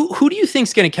mean, who do you think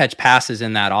is going to catch passes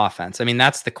in that offense? I mean,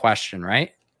 that's the question,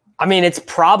 right? I mean, it's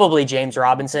probably James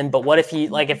Robinson, but what if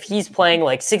he's playing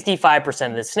like 65%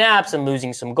 of the snaps and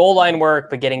losing some goal line work,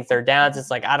 but getting third downs?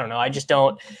 It's like, I don't know. I just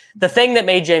don't. The thing that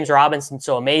made James Robinson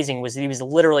so amazing was that he was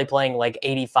literally playing like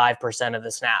 85% of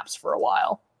the snaps for a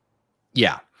while.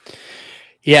 Yeah.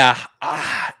 Yeah.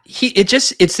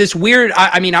 It's this weird.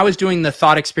 I mean, I was doing the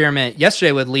thought experiment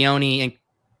yesterday with Leone and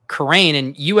Kerrane,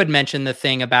 and you had mentioned the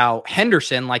thing about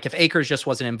Henderson. Like if Akers just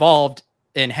wasn't involved,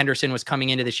 and Henderson was coming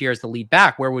into this year as the lead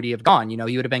back, where would he have gone? You know,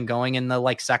 he would have been going in the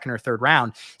like 2nd or 3rd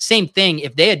round. Same thing.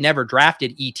 If they had never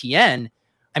drafted ETN,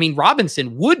 I mean,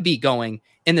 Robinson would be going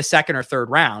in the 2nd or 3rd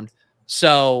round.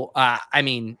 So, I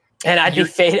mean, and I'd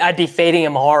be fading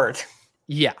him hard.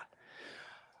 Yeah.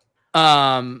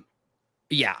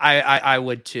 Yeah, I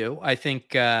would too. I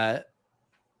think,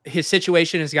 his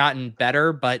situation has gotten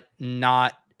better, but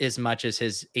not as much as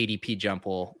his ADP jump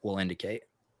will indicate.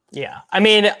 Yeah. I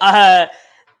mean,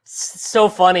 so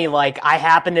funny. Like I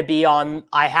happened to be on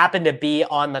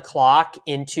the clock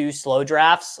in 2 slow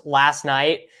drafts last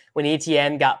night when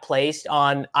ETN got placed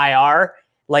on IR,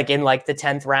 like in like the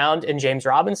 10th round, and James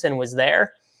Robinson was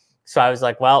there. So I was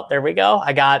like, well, there we go.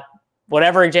 I got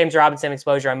whatever James Robinson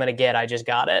exposure I'm going to get. I just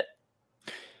got it.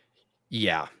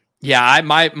 Yeah. Yeah.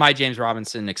 My James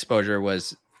Robinson exposure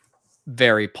was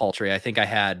very paltry. I think I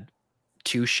had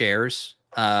 2 shares,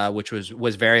 which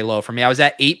was very low for me. I was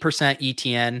at 8%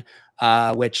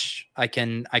 ETN, which I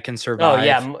can survive.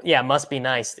 Oh yeah. Must be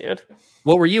nice, dude.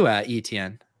 What were you at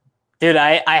ETN? Dude,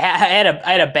 I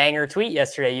had a banger tweet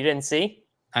yesterday. You didn't see?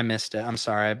 I missed it. I'm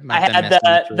sorry. I had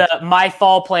the My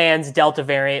Fall Plans Delta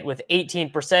variant with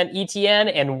 18% ETN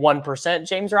and 1%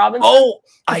 James Robinson. Oh,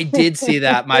 I did see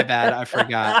that. My bad. I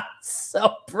forgot.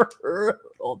 So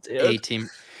brutal, dude. 18.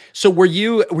 So were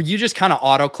you just kind of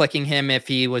auto clicking him if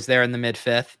he was there in the mid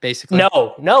 5th, basically?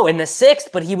 No, in the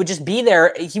 6th, but he would just be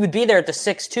there. He would be there at the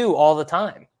 6-2 all the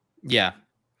time. Yeah.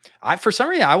 For some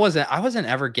reason, I wasn't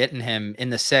ever getting him in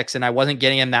the 6th, and I wasn't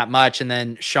getting him that much. And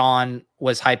then Sean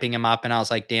was hyping him up, and I was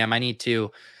like, damn, I need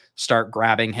to start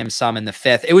grabbing him some in the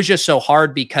 5th. It was just so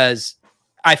hard because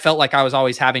I felt like I was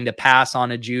always having to pass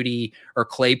on a Judy or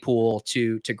Claypool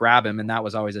to grab him, and that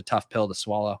was always a tough pill to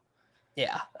swallow.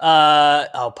 Yeah.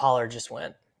 Pollard just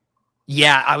went.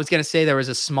 Yeah, I was going to say there was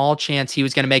a small chance he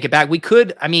was going to make it back. We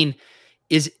could, I mean,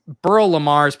 is Burrow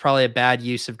Lamar is probably a bad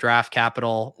use of draft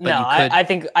capital. But No, I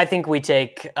think we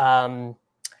take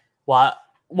what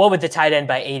would the tight end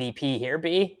by ADP here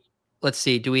be? Let's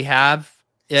see. Do we have?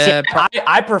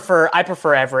 I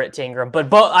prefer Everett to Ingram,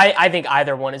 but I think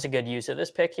either one is a good use of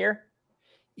this pick here.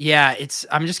 Yeah,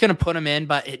 I'm just gonna put him in,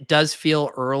 but it does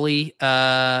feel early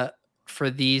for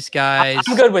these guys.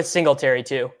 I'm good with Singletary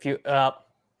too. If you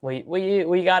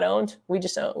we got owned,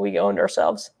 we owned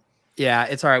ourselves. Yeah,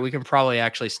 it's all right. We can probably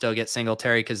actually still get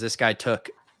Singletary because this guy took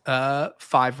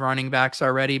 5 running backs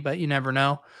already, but you never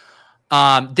know.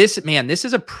 This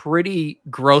is a pretty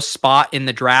gross spot in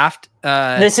the draft.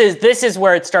 This is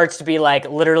where it starts to be like,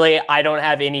 literally, I don't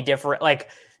have any different, like,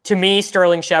 to me,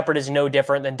 Sterling Shepard is no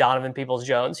different than Donovan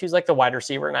Peoples-Jones, who's like the wide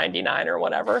receiver 99 or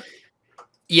whatever.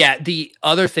 Yeah. The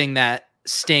other thing that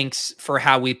stinks for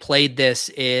how we played this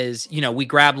is, we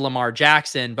grabbed Lamar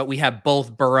Jackson, but we have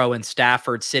both Burrow and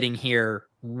Stafford sitting here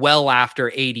well after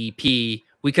ADP.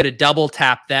 We could have double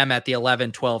tapped them at the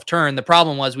 11-12 turn. The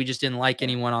problem was we just didn't like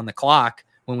anyone on the clock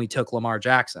when we took Lamar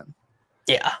Jackson.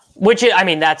 Yeah. Which, I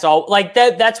mean, that's all like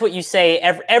that. That's what you say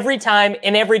every time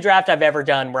in every draft I've ever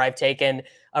done where I've taken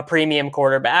a premium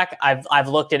quarterback. I've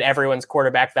looked at everyone's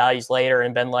quarterback values later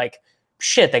and been like,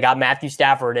 shit, they got Matthew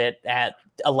Stafford at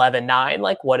 11-9.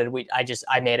 Like, what did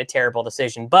I made a terrible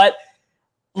decision. But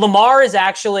Lamar is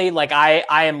actually like, I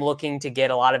am looking to get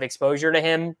a lot of exposure to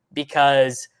him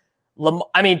because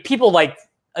people like,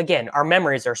 again, our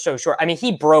memories are so short. I mean,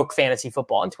 he broke fantasy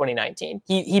football in 2019.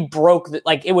 He broke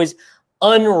it was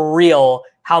unreal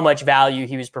how much value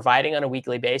he was providing on a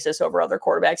weekly basis over other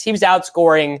quarterbacks. He was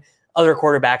outscoring other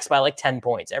quarterbacks by like 10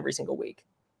 points every single week.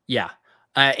 Yeah.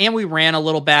 And we ran a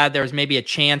little bad. There was maybe a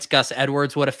chance Gus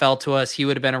Edwards would have fell to us. He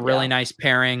would have been a really nice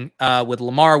pairing with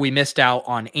Lamar. We missed out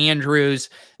on Andrews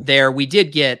there. We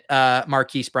did get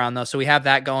Marquise Brown, though, so we have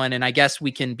that going. And I guess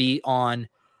we can be on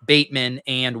Bateman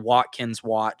and Watkins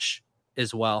watch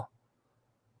as well.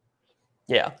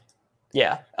 Yeah.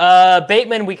 Yeah.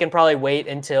 Bateman, we can probably wait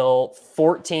until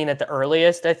 14 at the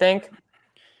earliest, I think.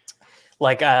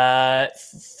 Like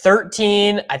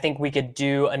 13, I think we could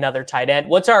do another tight end.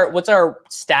 What's our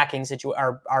stacking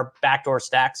situation? Our backdoor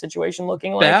stack situation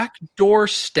looking like? Backdoor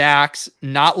stacks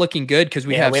not looking good because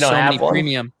we have so many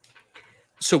premium.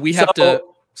 So we have to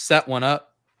set one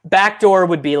up. Backdoor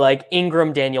would be like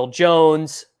Ingram, Daniel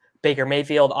Jones, Baker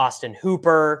Mayfield, Austin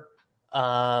Hooper.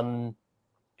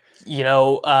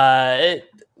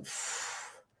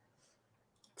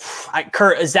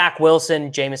 Zach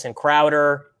Wilson, Jamison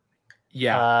Crowder.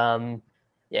 Yeah.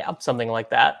 Something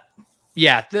like that.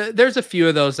 Yeah. There's a few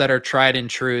of those that are tried and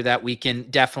true that we can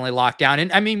definitely lock down.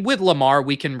 And I mean, with Lamar,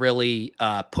 we can really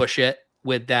push it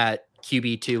with that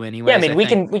QB2 anyway. Yeah. I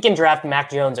mean, we can draft Mac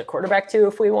Jones at quarterback too,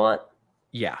 if we want.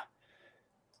 Yeah.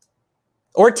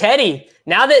 Or Teddy.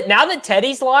 Now that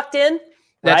Teddy's locked in.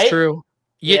 That's right? true.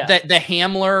 Yeah. The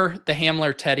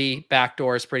Hamler Teddy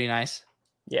backdoor is pretty nice.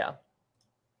 Yeah.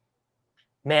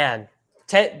 Man.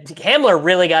 Hamler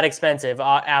really got expensive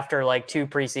after like 2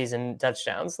 preseason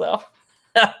touchdowns, though.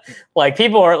 Like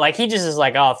people are like, he just is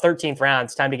like, 13th round.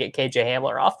 It's time to get KJ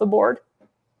Hamler off the board.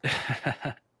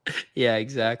 Yeah,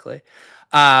 exactly.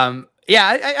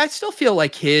 I still feel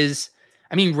like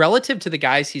relative to the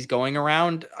guys he's going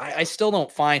around, I still don't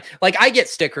find like I get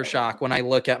sticker shock when I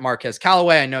look at Marquez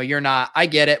Callaway. I know you're not. I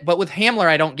get it, but with Hamler,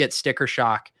 I don't get sticker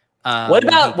shock. What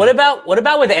about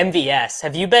with MVS?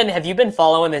 Have you been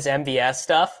following this MVS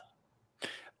stuff?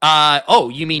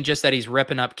 You mean just that he's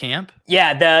ripping up camp?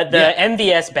 Yeah, the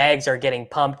MVS bags are getting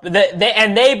pumped.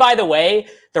 They, by the way,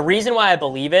 the reason why I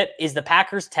believe it is the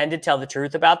Packers tend to tell the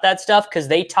truth about that stuff because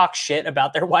they talk shit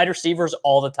about their wide receivers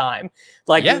all the time.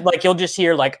 Like you'll just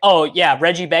hear like, oh yeah,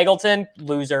 Reggie Begelton,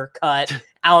 loser, cut.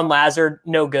 Alan Lazard,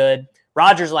 no good.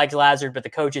 Rodgers likes Lazard, but the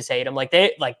coaches hate him.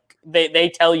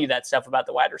 They tell you that stuff about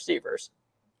the wide receivers.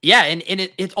 Yeah, and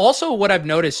it's also what I've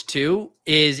noticed too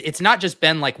is it's not just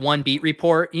been like one beat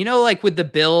report. Like with the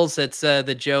Bills, it's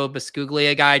the Joe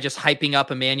Biscuglia guy just hyping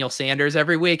up Emmanuel Sanders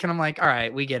every week, and I'm like, all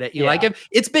right, we get it. You like him?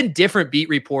 It's been different beat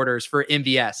reporters for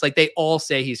MVS. Like they all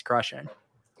say he's crushing.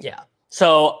 Yeah.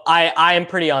 So I am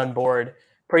pretty on board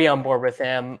with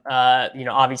him.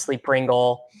 Obviously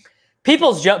Pringle,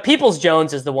 Peoples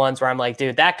Jones is the ones where I'm like,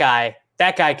 dude, that guy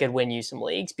could win you some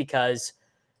leagues because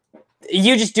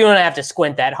you just don't have to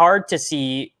squint that hard to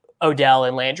see Odell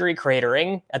and Landry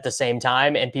cratering at the same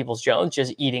time and Peoples-Jones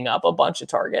just eating up a bunch of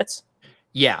targets.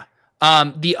 Yeah.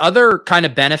 The other kind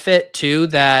of benefit too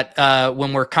that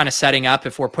when we're kind of setting up,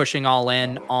 if we're pushing all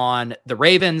in on the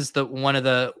Ravens, one of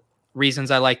the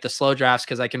reasons I like the slow drafts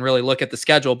because I can really look at the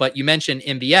schedule. But you mentioned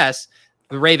MVS,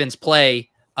 the Ravens play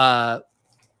the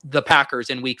Packers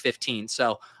in week 15.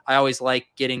 So I always like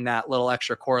getting that little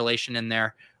extra correlation in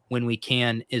there when we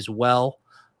can as well.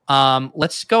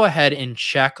 Let's go ahead and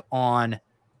check on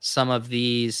some of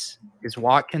these. Is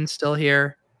Watkins still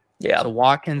here? Yeah. So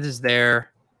Watkins is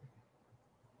there.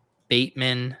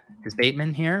 Bateman. Is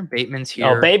Bateman here? Bateman's here.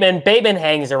 Oh, Bateman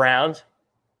hangs around.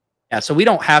 Yeah, so we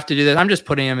don't have to do this. I'm just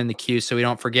putting him in the queue so we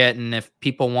don't forget. And if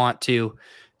people want to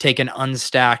take an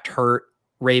unstacked hurt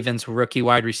Ravens rookie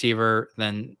wide receiver,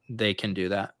 then they can do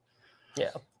that.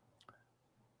 Yeah.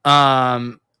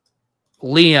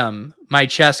 Liam, my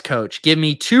chess coach, give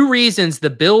me 2 reasons the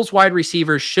Bills wide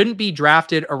receivers shouldn't be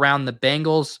drafted around the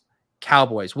Bengals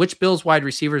Cowboys. Which Bills wide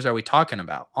receivers are we talking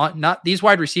about? Not these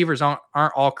wide receivers aren't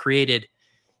all created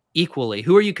equally.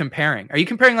 Who are you comparing? Are you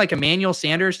comparing like Emmanuel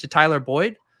Sanders to Tyler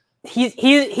Boyd?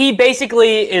 He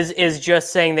basically is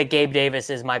just saying that Gabe Davis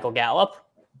is Michael Gallup.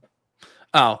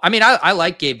 Oh, I mean, I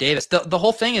like Gabe Davis. The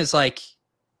whole thing is like,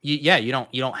 you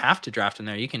don't have to draft him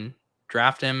there. You can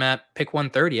draft him at pick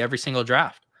 130 every single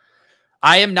draft.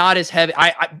 I am not as heavy.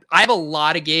 I have a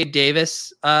lot of Gabe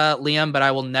Davis, Liam, but I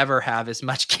will never have as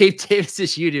much Gabe Davis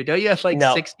as you do. Don't you have like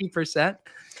 60%?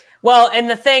 Well, and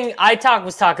the thing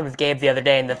was talking with Gabe the other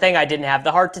day, and the thing I didn't have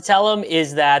the heart to tell him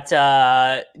is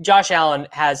that Josh Allen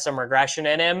has some regression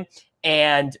in him,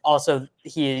 and also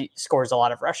he scores a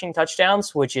lot of rushing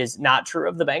touchdowns, which is not true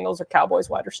of the Bengals or Cowboys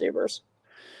wide receivers.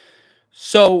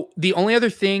 So the only other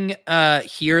thing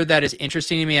here that is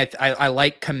interesting to me, I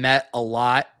like Kmet a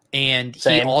lot. And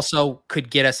he also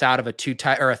could get us out of a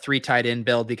 3 tight end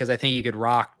build because I think you could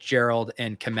rock Gerald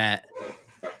and Kmet.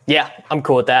 Yeah, I'm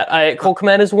cool with that. Cole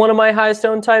Kmet is one of my highest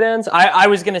owned tight ends. I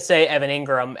was going to say Evan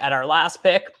Ingram at our last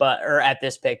pick, or at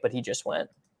this pick, but he just went.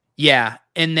 Yeah.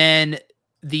 And then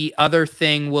the other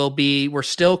thing will be, we're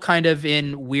still kind of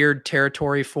in weird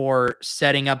territory for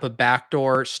setting up a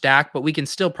backdoor stack, but we can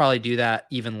still probably do that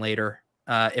even later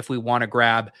if we want to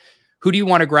grab. Who do you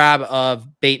want to grab of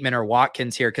Bateman or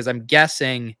Watkins here? Because I'm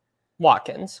guessing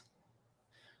Watkins.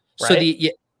 Right? So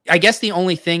I guess the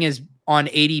only thing is on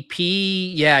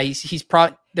ADP. Yeah, he's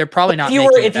probably they're probably not.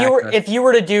 If you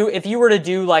were to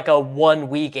do like a 1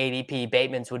 week ADP,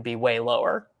 Bateman's would be way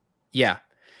lower. Yeah.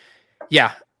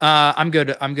 I'm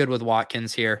good. I'm good with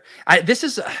Watkins here. This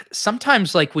is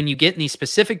sometimes like when you get in these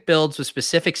specific builds with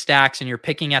specific stacks and you're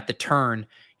picking at the turn,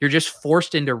 you're just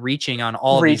forced into reaching on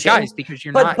all of these guys because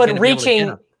you're not. But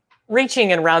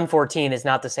reaching in round 14 is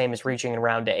not the same as reaching in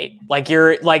round 8. Like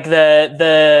you're like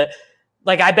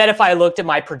I bet if I looked at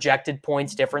my projected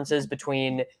points differences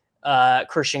between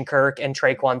Christian Kirk and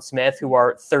Traquan Smith, who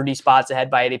are 30 spots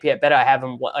ahead by ADP, I bet I have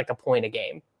them like a point a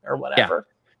game or whatever.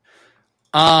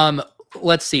 Yeah.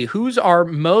 Let's see. Who's our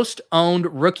most owned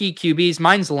rookie QBs?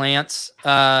 Mine's Lance.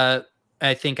 I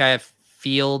think I have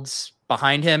Fields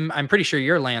behind him. I'm pretty sure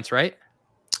you're Lance, right?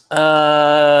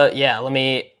 Yeah,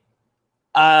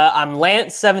 I'm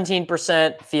Lance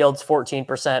 17%, Fields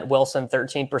 14%, Wilson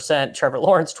 13%, Trevor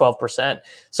Lawrence 12%.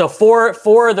 So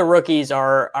four of the rookies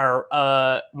are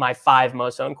my 5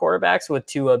 most owned quarterbacks, with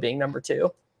Tua being number 2.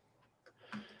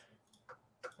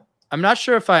 I'm not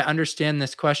sure if I understand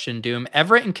this question, Doom.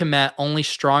 Everett and Kmet only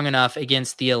strong enough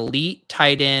against the elite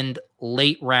tight end,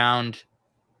 late round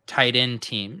tight end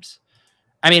teams.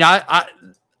 I mean, I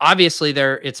obviously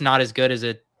it's not as good as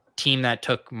a team that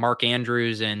took Mark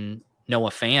Andrews and Noah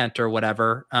Fant or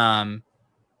whatever.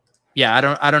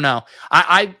 Yeah, I don't know.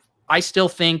 I still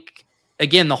think,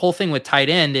 again, the whole thing with tight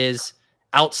end is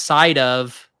outside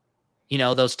of,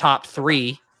 those top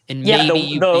 3. And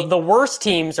maybe the worst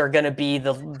teams are going to be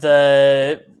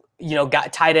the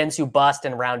tight ends who bust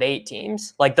in round 8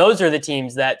 teams. Like those are the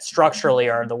teams that structurally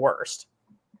are the worst.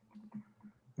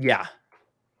 Yeah.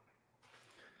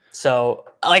 So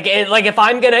if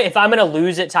I'm gonna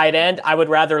lose at tight end, I would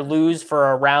rather lose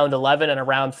for a round 11 and a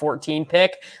round 14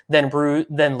 pick than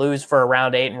lose for a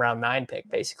round 8 and round 9 pick.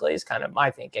 Basically, is kind of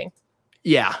my thinking.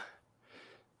 Yeah.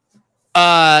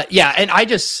 Yeah, and I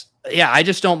just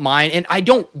don't mind, and I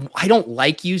don't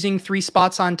like using 3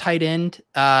 spots on tight end.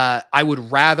 I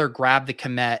would rather grab the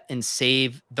Kmet and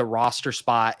save the roster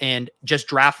spot and just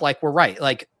draft like we're right.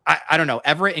 Like I don't know,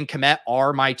 Everett and Kmet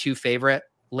are my 2 favorite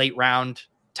late round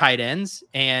tight ends,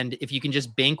 and if you can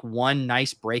just bank one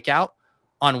nice breakout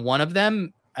on one of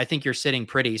them, I think you're sitting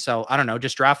pretty. So I don't know,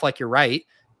 just draft like you're right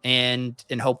and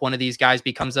hope one of these guys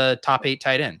becomes a top 8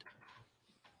 tight end.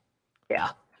 Yeah.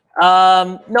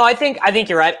 No, I think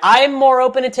you're right. I'm more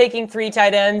open to taking 3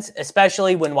 tight ends,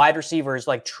 especially when wide receiver is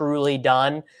like truly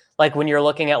done. like when you're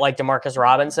looking at like DeMarcus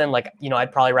Robinson, like,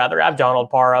 I'd probably rather have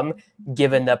Donald Parham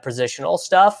given the positional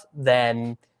stuff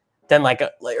than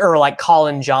like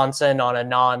Colin Johnson on a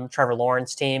non-Trevor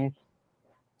Lawrence team.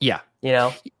 Yeah.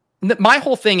 My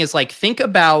whole thing is like, think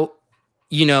about,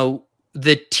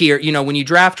 the tier, when you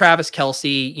draft Travis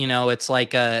Kelce, it's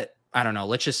like I don't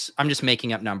know, I'm just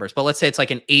making up numbers, but let's say it's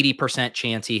like an 80%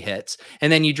 chance he hits.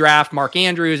 And then you draft Mark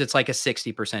Andrews, it's like a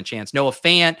 60% chance. Noah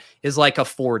Fant is like a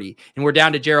 40. And we're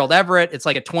down to Gerald Everett, it's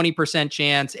like a 20%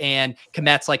 chance. And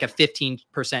Kmet's like a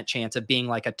 15% chance of being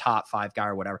like a top 5 guy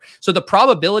or whatever. So the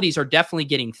probabilities are definitely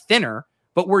getting thinner,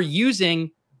 but we're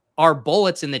using our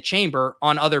bullets in the chamber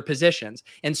on other positions.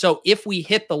 And so if we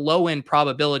hit the low end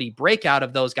probability breakout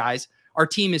of those guys, our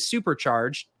team is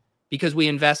supercharged because we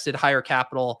invested higher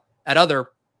capital at other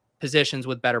positions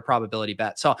with better probability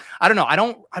bets. So I don't know. I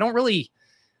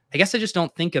guess I just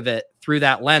don't think of it through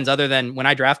that lens, other than when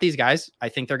I draft these guys, I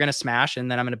think they're going to smash,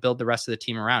 and then I'm going to build the rest of the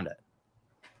team around it.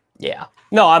 Yeah,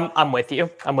 no, I'm with you.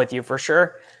 I'm with you for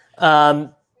sure.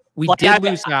 We did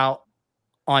lose out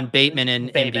on Bateman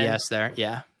and MBS there.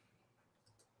 Yeah.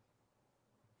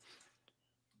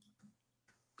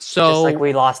 So just like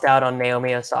we lost out on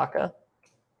Naomi Osaka.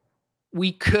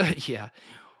 We could, yeah.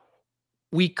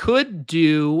 We could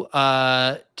do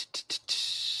I'm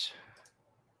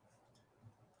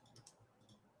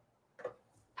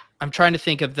trying to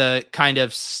think of the kind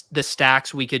of the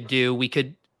stacks we could do.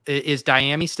 Is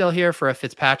Diami still here for a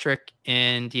Fitzpatrick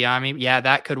and Diami? Yeah,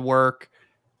 that could work.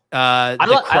 I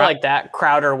like that.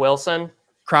 Crowder Wilson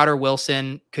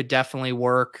could definitely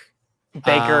work.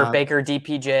 Baker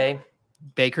DPJ.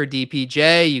 Baker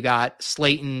DPJ. You got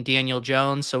Slayton, Daniel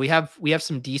Jones. So we have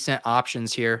some decent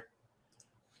options here.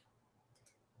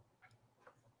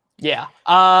 Yeah.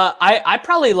 I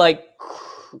probably like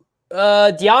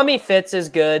Diami Fitz is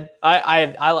good.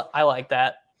 I like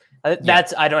that.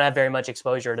 I don't have very much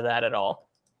exposure to that at all.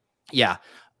 Yeah.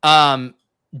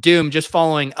 Doom, just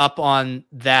following up on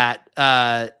that.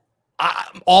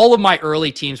 All of my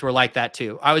early teams were like that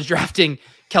too. I was drafting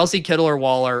Kelce, Kittle, or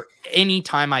Waller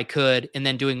anytime I could, and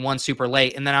then doing one super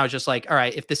late. And then I was just like, all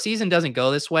right, if the season doesn't go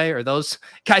this way or those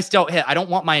guys don't hit, I don't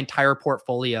want my entire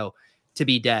portfolio to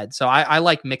be dead. So I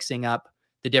like mixing up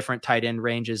the different tight end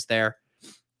ranges there.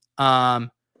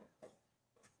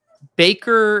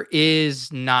 Baker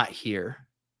is not here.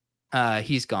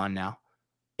 He's gone now.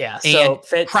 Yeah. So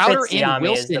and Crowder and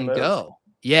Wilson go.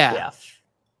 Yeah.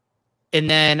 And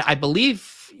then I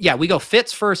believe, we go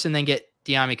Fitz first and then get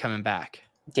Diami coming back.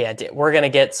 Yeah, we're gonna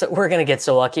get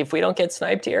so lucky if we don't get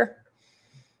sniped here.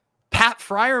 Pat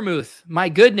Freiermuth, my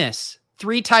goodness,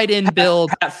 3 tight end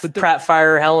build. Pratt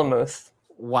Fire Helamuth.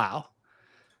 Wow,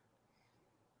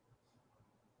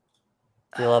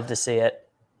 you love to see it.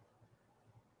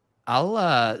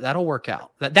 That'll work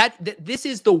out. This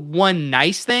is the one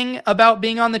nice thing about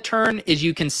being on the turn is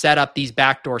you can set up these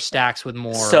backdoor stacks with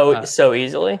more so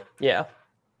easily. Yeah,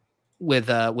 with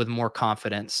more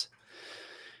confidence.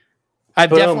 I've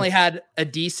definitely had a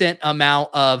decent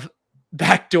amount of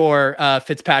backdoor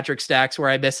Fitzpatrick stacks where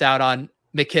I miss out on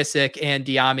McKissick and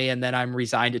Diami, and then I'm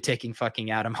resigned to taking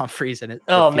fucking Adam Humphries. And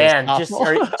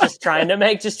just trying to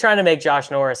make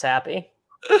Josh Norris happy.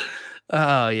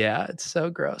 Oh yeah, it's so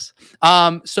gross.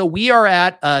 So we are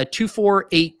at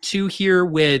 2-4-8-2 here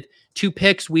with 2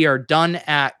 picks. We are done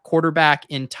at quarterback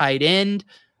and tight end.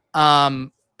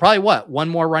 Probably one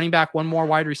more running back, one more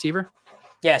wide receiver.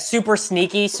 Yeah, super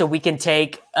sneaky. So we can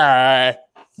take, I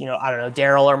don't know,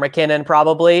 Darrell or McKinnon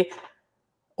probably,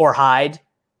 or Hyde.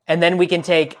 And then we can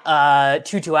take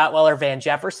Tutu Atwell or Van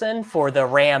Jefferson for the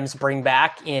Rams bring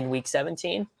back in week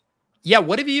 17. Yeah.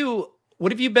 How have you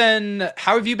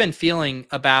been feeling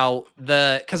about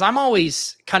because I'm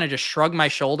always kind of just shrug my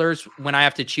shoulders when I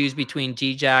have to choose between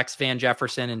Djax, Van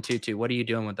Jefferson, and Tutu. What are you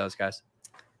doing with those guys?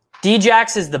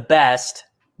 Djax is the best,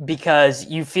 because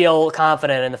you feel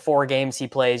confident in the 4 games he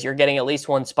plays. You're getting at least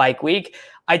 1 spike week.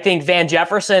 I think Van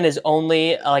Jefferson is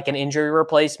only like an injury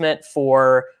replacement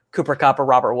for Cooper Kupp or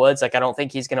Robert Woods. Like, I don't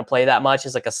think he's going to play that much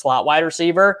as like a slot wide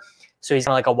receiver. So he's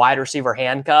kind of like a wide receiver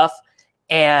handcuff.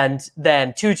 And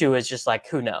then Tutu is just like,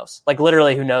 who knows? Like,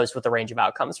 literally, who knows what the range of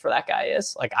outcomes for that guy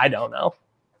is? Like, I don't know.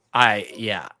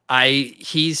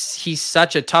 He's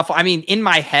such a tough. I mean, in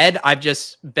my head, I've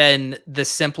just been the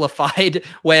simplified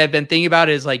way I've been thinking about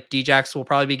it is like Djax will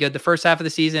probably be good the first half of the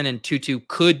season, and Tutu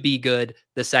could be good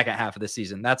the second half of the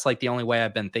season. That's like the only way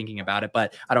I've been thinking about it,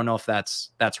 but I don't know if that's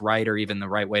right or even the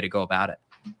right way to go about it.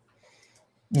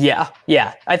 Yeah.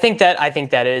 I think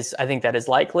that is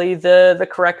likely the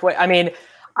correct way. I mean,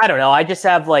 I don't know. I just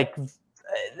have like,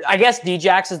 I guess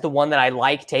Djax is the one that I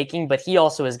like taking, but he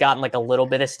also has gotten like a little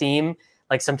bit of steam.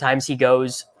 Like sometimes he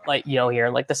goes like, here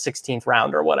in like the 16th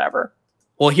round or whatever.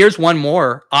 Well, here's one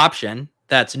more option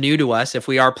that's new to us. If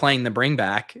we are playing the bring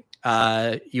back,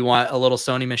 you want a little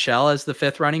Sony Michel as the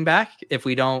 5th running back if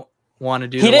we don't want to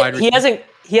do the wide receiver?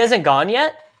 He hasn't gone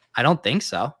yet? I don't think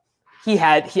so.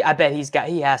 I bet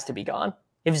he has to be gone.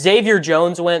 If Xavier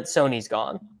Jones went, Sony's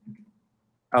gone.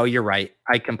 Oh, you're right.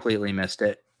 I completely missed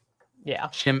it. Yeah.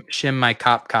 Shim my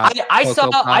cop. I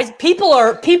saw people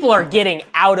are getting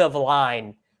out of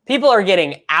line. People are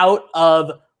getting out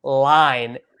of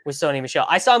line with Sony Michel.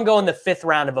 I saw him go in the 5th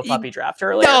round of a puppy draft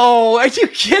earlier. No, are you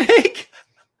kidding?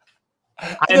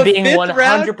 I'm being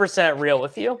 100% real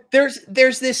with you.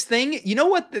 There's this thing, you know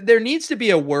what? There needs to be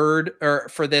a word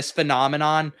for this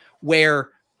phenomenon where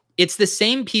it's the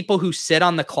same people who sit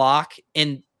on the clock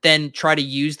and then try to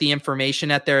use the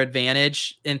information at their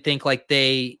advantage and think like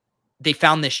they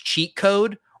found this cheat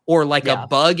code or like a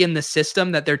bug in the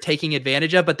system that they're taking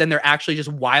advantage of, but then they're actually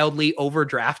just wildly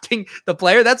overdrafting the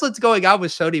player. That's what's going on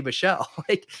with Sony Michel.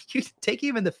 Like, you take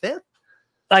him in the 5th.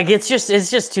 Like, it's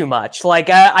just too much. Like,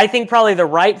 I think probably the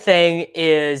right thing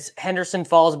is Henderson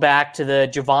falls back to the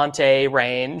Javonte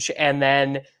range, and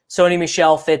then Sony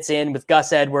Michel fits in with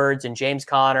Gus Edwards and James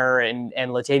Conner and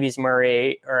Latavius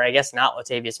Murray, or I guess not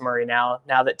Latavius Murray now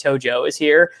that Tojo is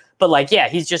here. But like, yeah,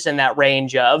 he's just in that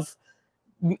range of,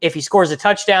 if he scores a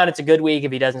touchdown, it's a good week.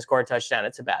 If he doesn't score a touchdown,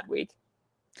 it's a bad week.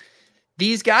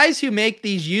 These guys who make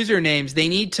these usernames, they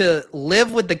need to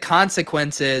live with the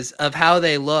consequences of how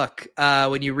they look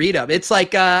when you read them. It's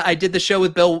like I did the show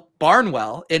with Bill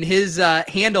Barnwell, and his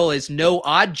handle is No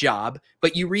Odd Job,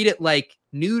 but you read it like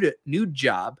nude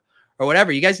job or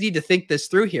whatever. You guys need to think this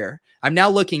through here. I'm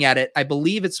now looking at it. I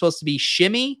believe it's supposed to be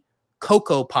Shimmy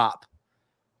Cocoa Pop,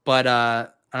 but I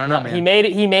don't know, man.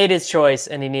 He made his choice,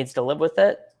 and he needs to live with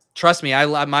it. Trust me,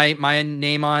 my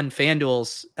name on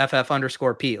FanDuel's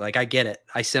FF_Pete. Like, I get it.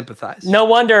 I sympathize. No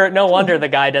wonder the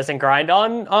guy doesn't grind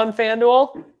on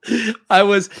FanDuel. I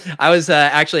was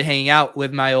actually hanging out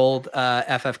with my old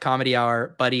FF Comedy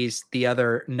Hour buddies the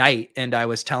other night, and I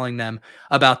was telling them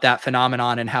about that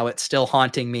phenomenon and how it's still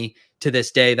haunting me to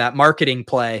this day. That marketing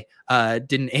play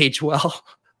didn't age well.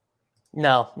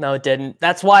 No, it didn't.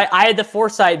 That's why I had the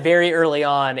foresight very early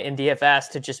on in DFS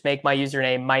to just make my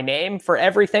username my name for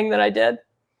everything that I did.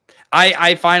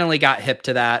 I finally got hip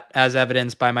to that, as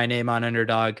evidenced by my name on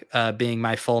Underdog being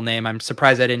my full name. I'm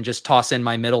surprised I didn't just toss in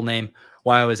my middle name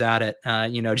while I was at it.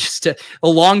 Just a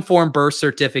long form birth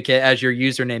certificate as your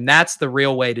username. That's the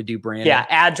real way to do branding. Yeah,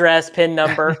 address, PIN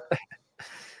number.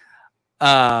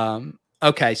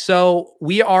 Okay, so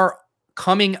we are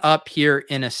coming up here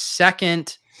in a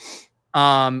second.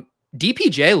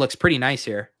 DPJ looks pretty nice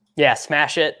here. Yeah,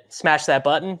 smash that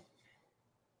button.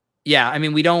 Yeah, I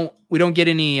mean, we don't get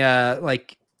any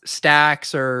like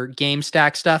stacks or game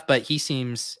stack stuff, but he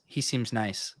seems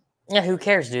nice. Yeah, who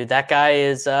cares, dude? That guy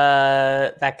is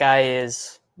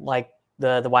like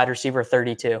the wide receiver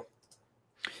 32.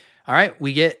 All right,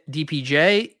 we get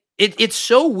DPJ. It's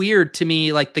so weird to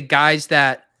me, like the guys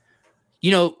that,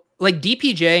 like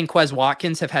DPJ and Quez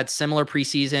Watkins have had similar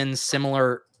preseasons,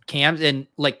 similar camps, and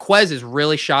like Quez has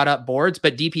really shot up boards,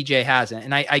 but DPJ hasn't.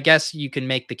 And I guess you can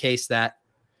make the case that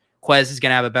Quez is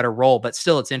going to have a better role, but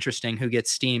still it's interesting who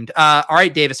gets steamed. All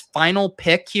right, Davis, final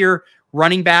pick here,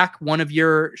 running back.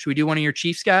 Should we do one of your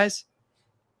Chiefs guys?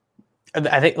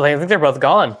 I think they're both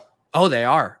gone. Oh, they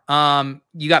are.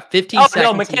 You got 15 seconds.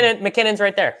 No, McKinnon's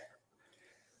right there.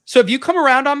 So have you come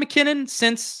around on McKinnon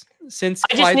since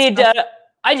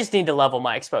I just need to level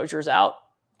my exposures out.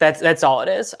 That's all it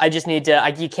is. I just need to.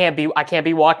 I can't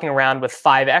be walking around with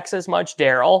 5x as much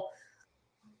Daryl.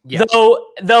 Yep.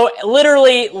 Though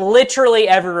literally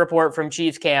every report from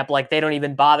Chiefs camp, like they don't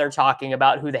even bother talking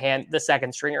about who the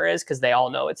second stringer is because they all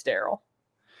know it's Daryl.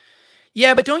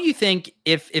 Yeah, but don't you think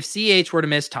if CH were to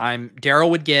miss time,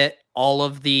 Daryl would get all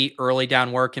of the early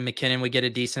down work and McKinnon would get a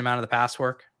decent amount of the pass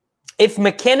work? If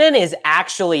McKinnon is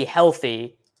actually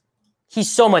healthy, he's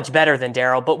so much better than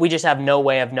Daryl, but we just have no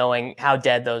way of knowing how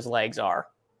dead those legs are.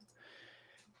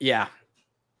 Yeah.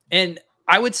 And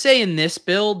I would say in this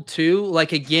build too,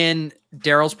 like again,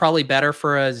 Daryl's probably better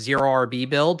for a 0 RB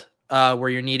build where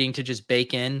you're needing to just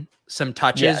bake in some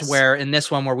touches. Yes. Where in this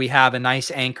one where we have a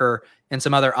nice anchor and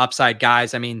some other upside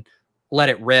guys, I mean, let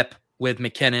it rip with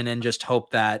McKinnon and just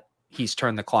hope that he's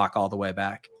turned the clock all the way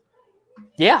back.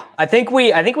 Yeah, I think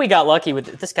we got lucky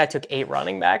with this guy took 8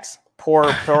 running backs.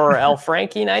 Poor El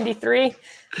Frankie 93.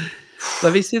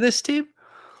 Let me see this team.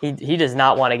 He does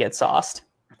not want to get sauced.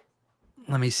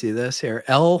 Let me see this here.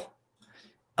 El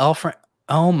Frank.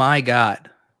 Oh my God.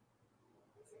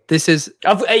 This is.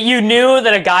 You knew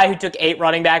that a guy who took 8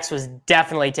 running backs was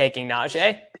definitely taking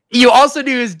Najee. You also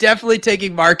knew he was definitely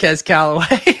taking Marquez Callaway.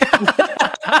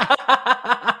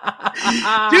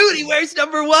 Dude, he wears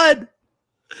number 1.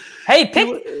 Hey,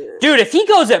 dude, if he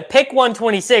goes at pick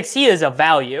 126, he is a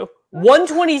value.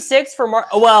 126 for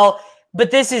but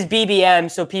this is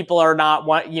BBM, so people are not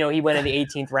he went in the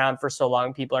 18th round for so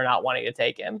long, people are not wanting to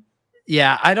take him.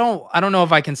 Yeah, I don't know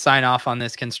if I can sign off on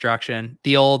this construction.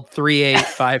 The old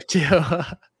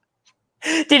 3.852.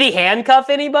 Did he handcuff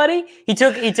anybody? He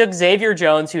took Xavier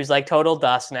Jones, who's like total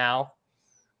dust now.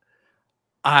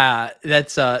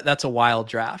 That's a wild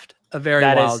draft. A very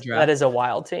wild draft. That is a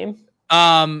wild team.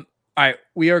 All right,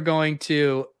 we are going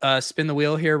to spin the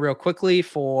wheel here real quickly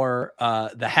for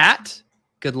the hat.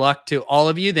 Good luck to all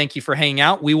of you. Thank you for hanging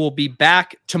out. We will be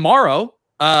back tomorrow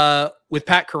with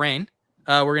Pat Kerrane.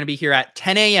 We're going to be here at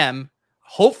 10 a.m.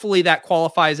 Hopefully that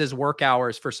qualifies as work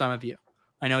hours for some of you.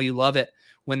 I know you love it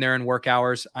when they're in work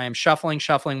hours. I am shuffling.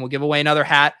 We'll give away another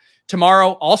hat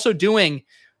tomorrow. Also doing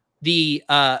the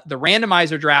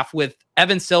randomizer draft with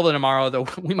Evan Silva tomorrow, though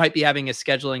we might be having a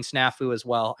scheduling snafu as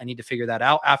well. I need to figure that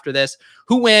out after this.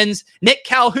 Who wins? Nick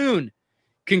Calhoun.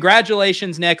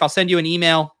 Congratulations, Nick. I'll send you an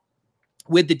email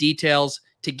with the details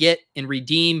to get and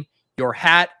redeem your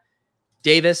hat.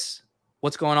 Davis,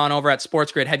 what's going on over at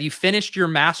Sports Grid? Have you finished your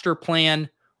master plan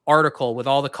article with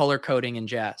all the color coding and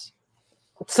jazz?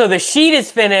 So the sheet is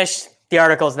finished. The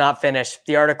article is not finished.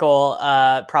 The article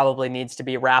probably needs to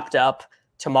be wrapped up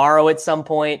tomorrow at some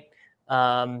point.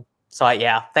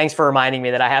 Thanks for reminding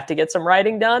me that I have to get some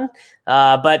writing done.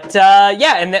 And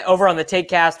then over on the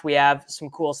TakeCast, we have some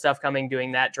cool stuff coming,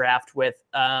 doing that draft with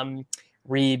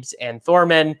Reeves and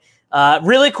Thorman.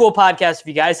 Really cool podcast. If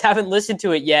you guys haven't listened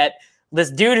to it yet, this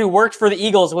dude who worked for the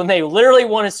Eagles when they literally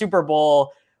won a Super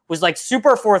Bowl was like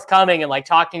super forthcoming and like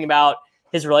talking about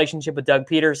his relationship with Doug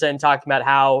Peterson, talking about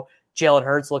how Jalen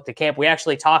Hurts looked at camp. We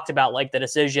actually talked about like the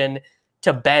decision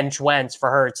to bench Wentz for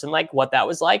Hurts and like what that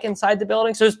was like inside the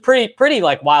building. So it's pretty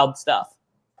like wild stuff.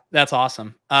 That's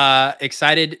awesome.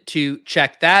 Excited to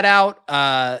check that out.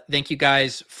 Thank you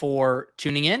guys for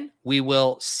tuning in. We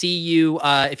will see you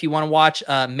if you want to watch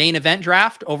main event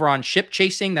draft over on Ship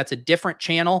Chasing. That's a different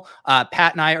channel.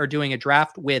 Pat and I are doing a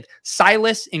draft with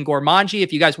Silas and Gormanji.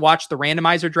 If you guys watched the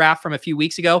randomizer draft from a few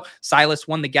weeks ago, Silas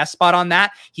won the guest spot on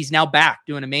that. He's now back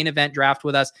doing a main event draft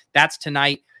with us. That's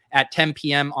tonight at 10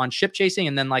 p.m. on Ship Chasing.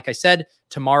 And then, like I said,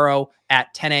 tomorrow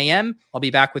at 10 a.m., I'll be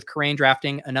back with Kerrane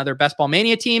drafting another Best Ball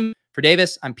Mania team. For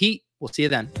Davis, I'm Pete. We'll see you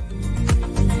then.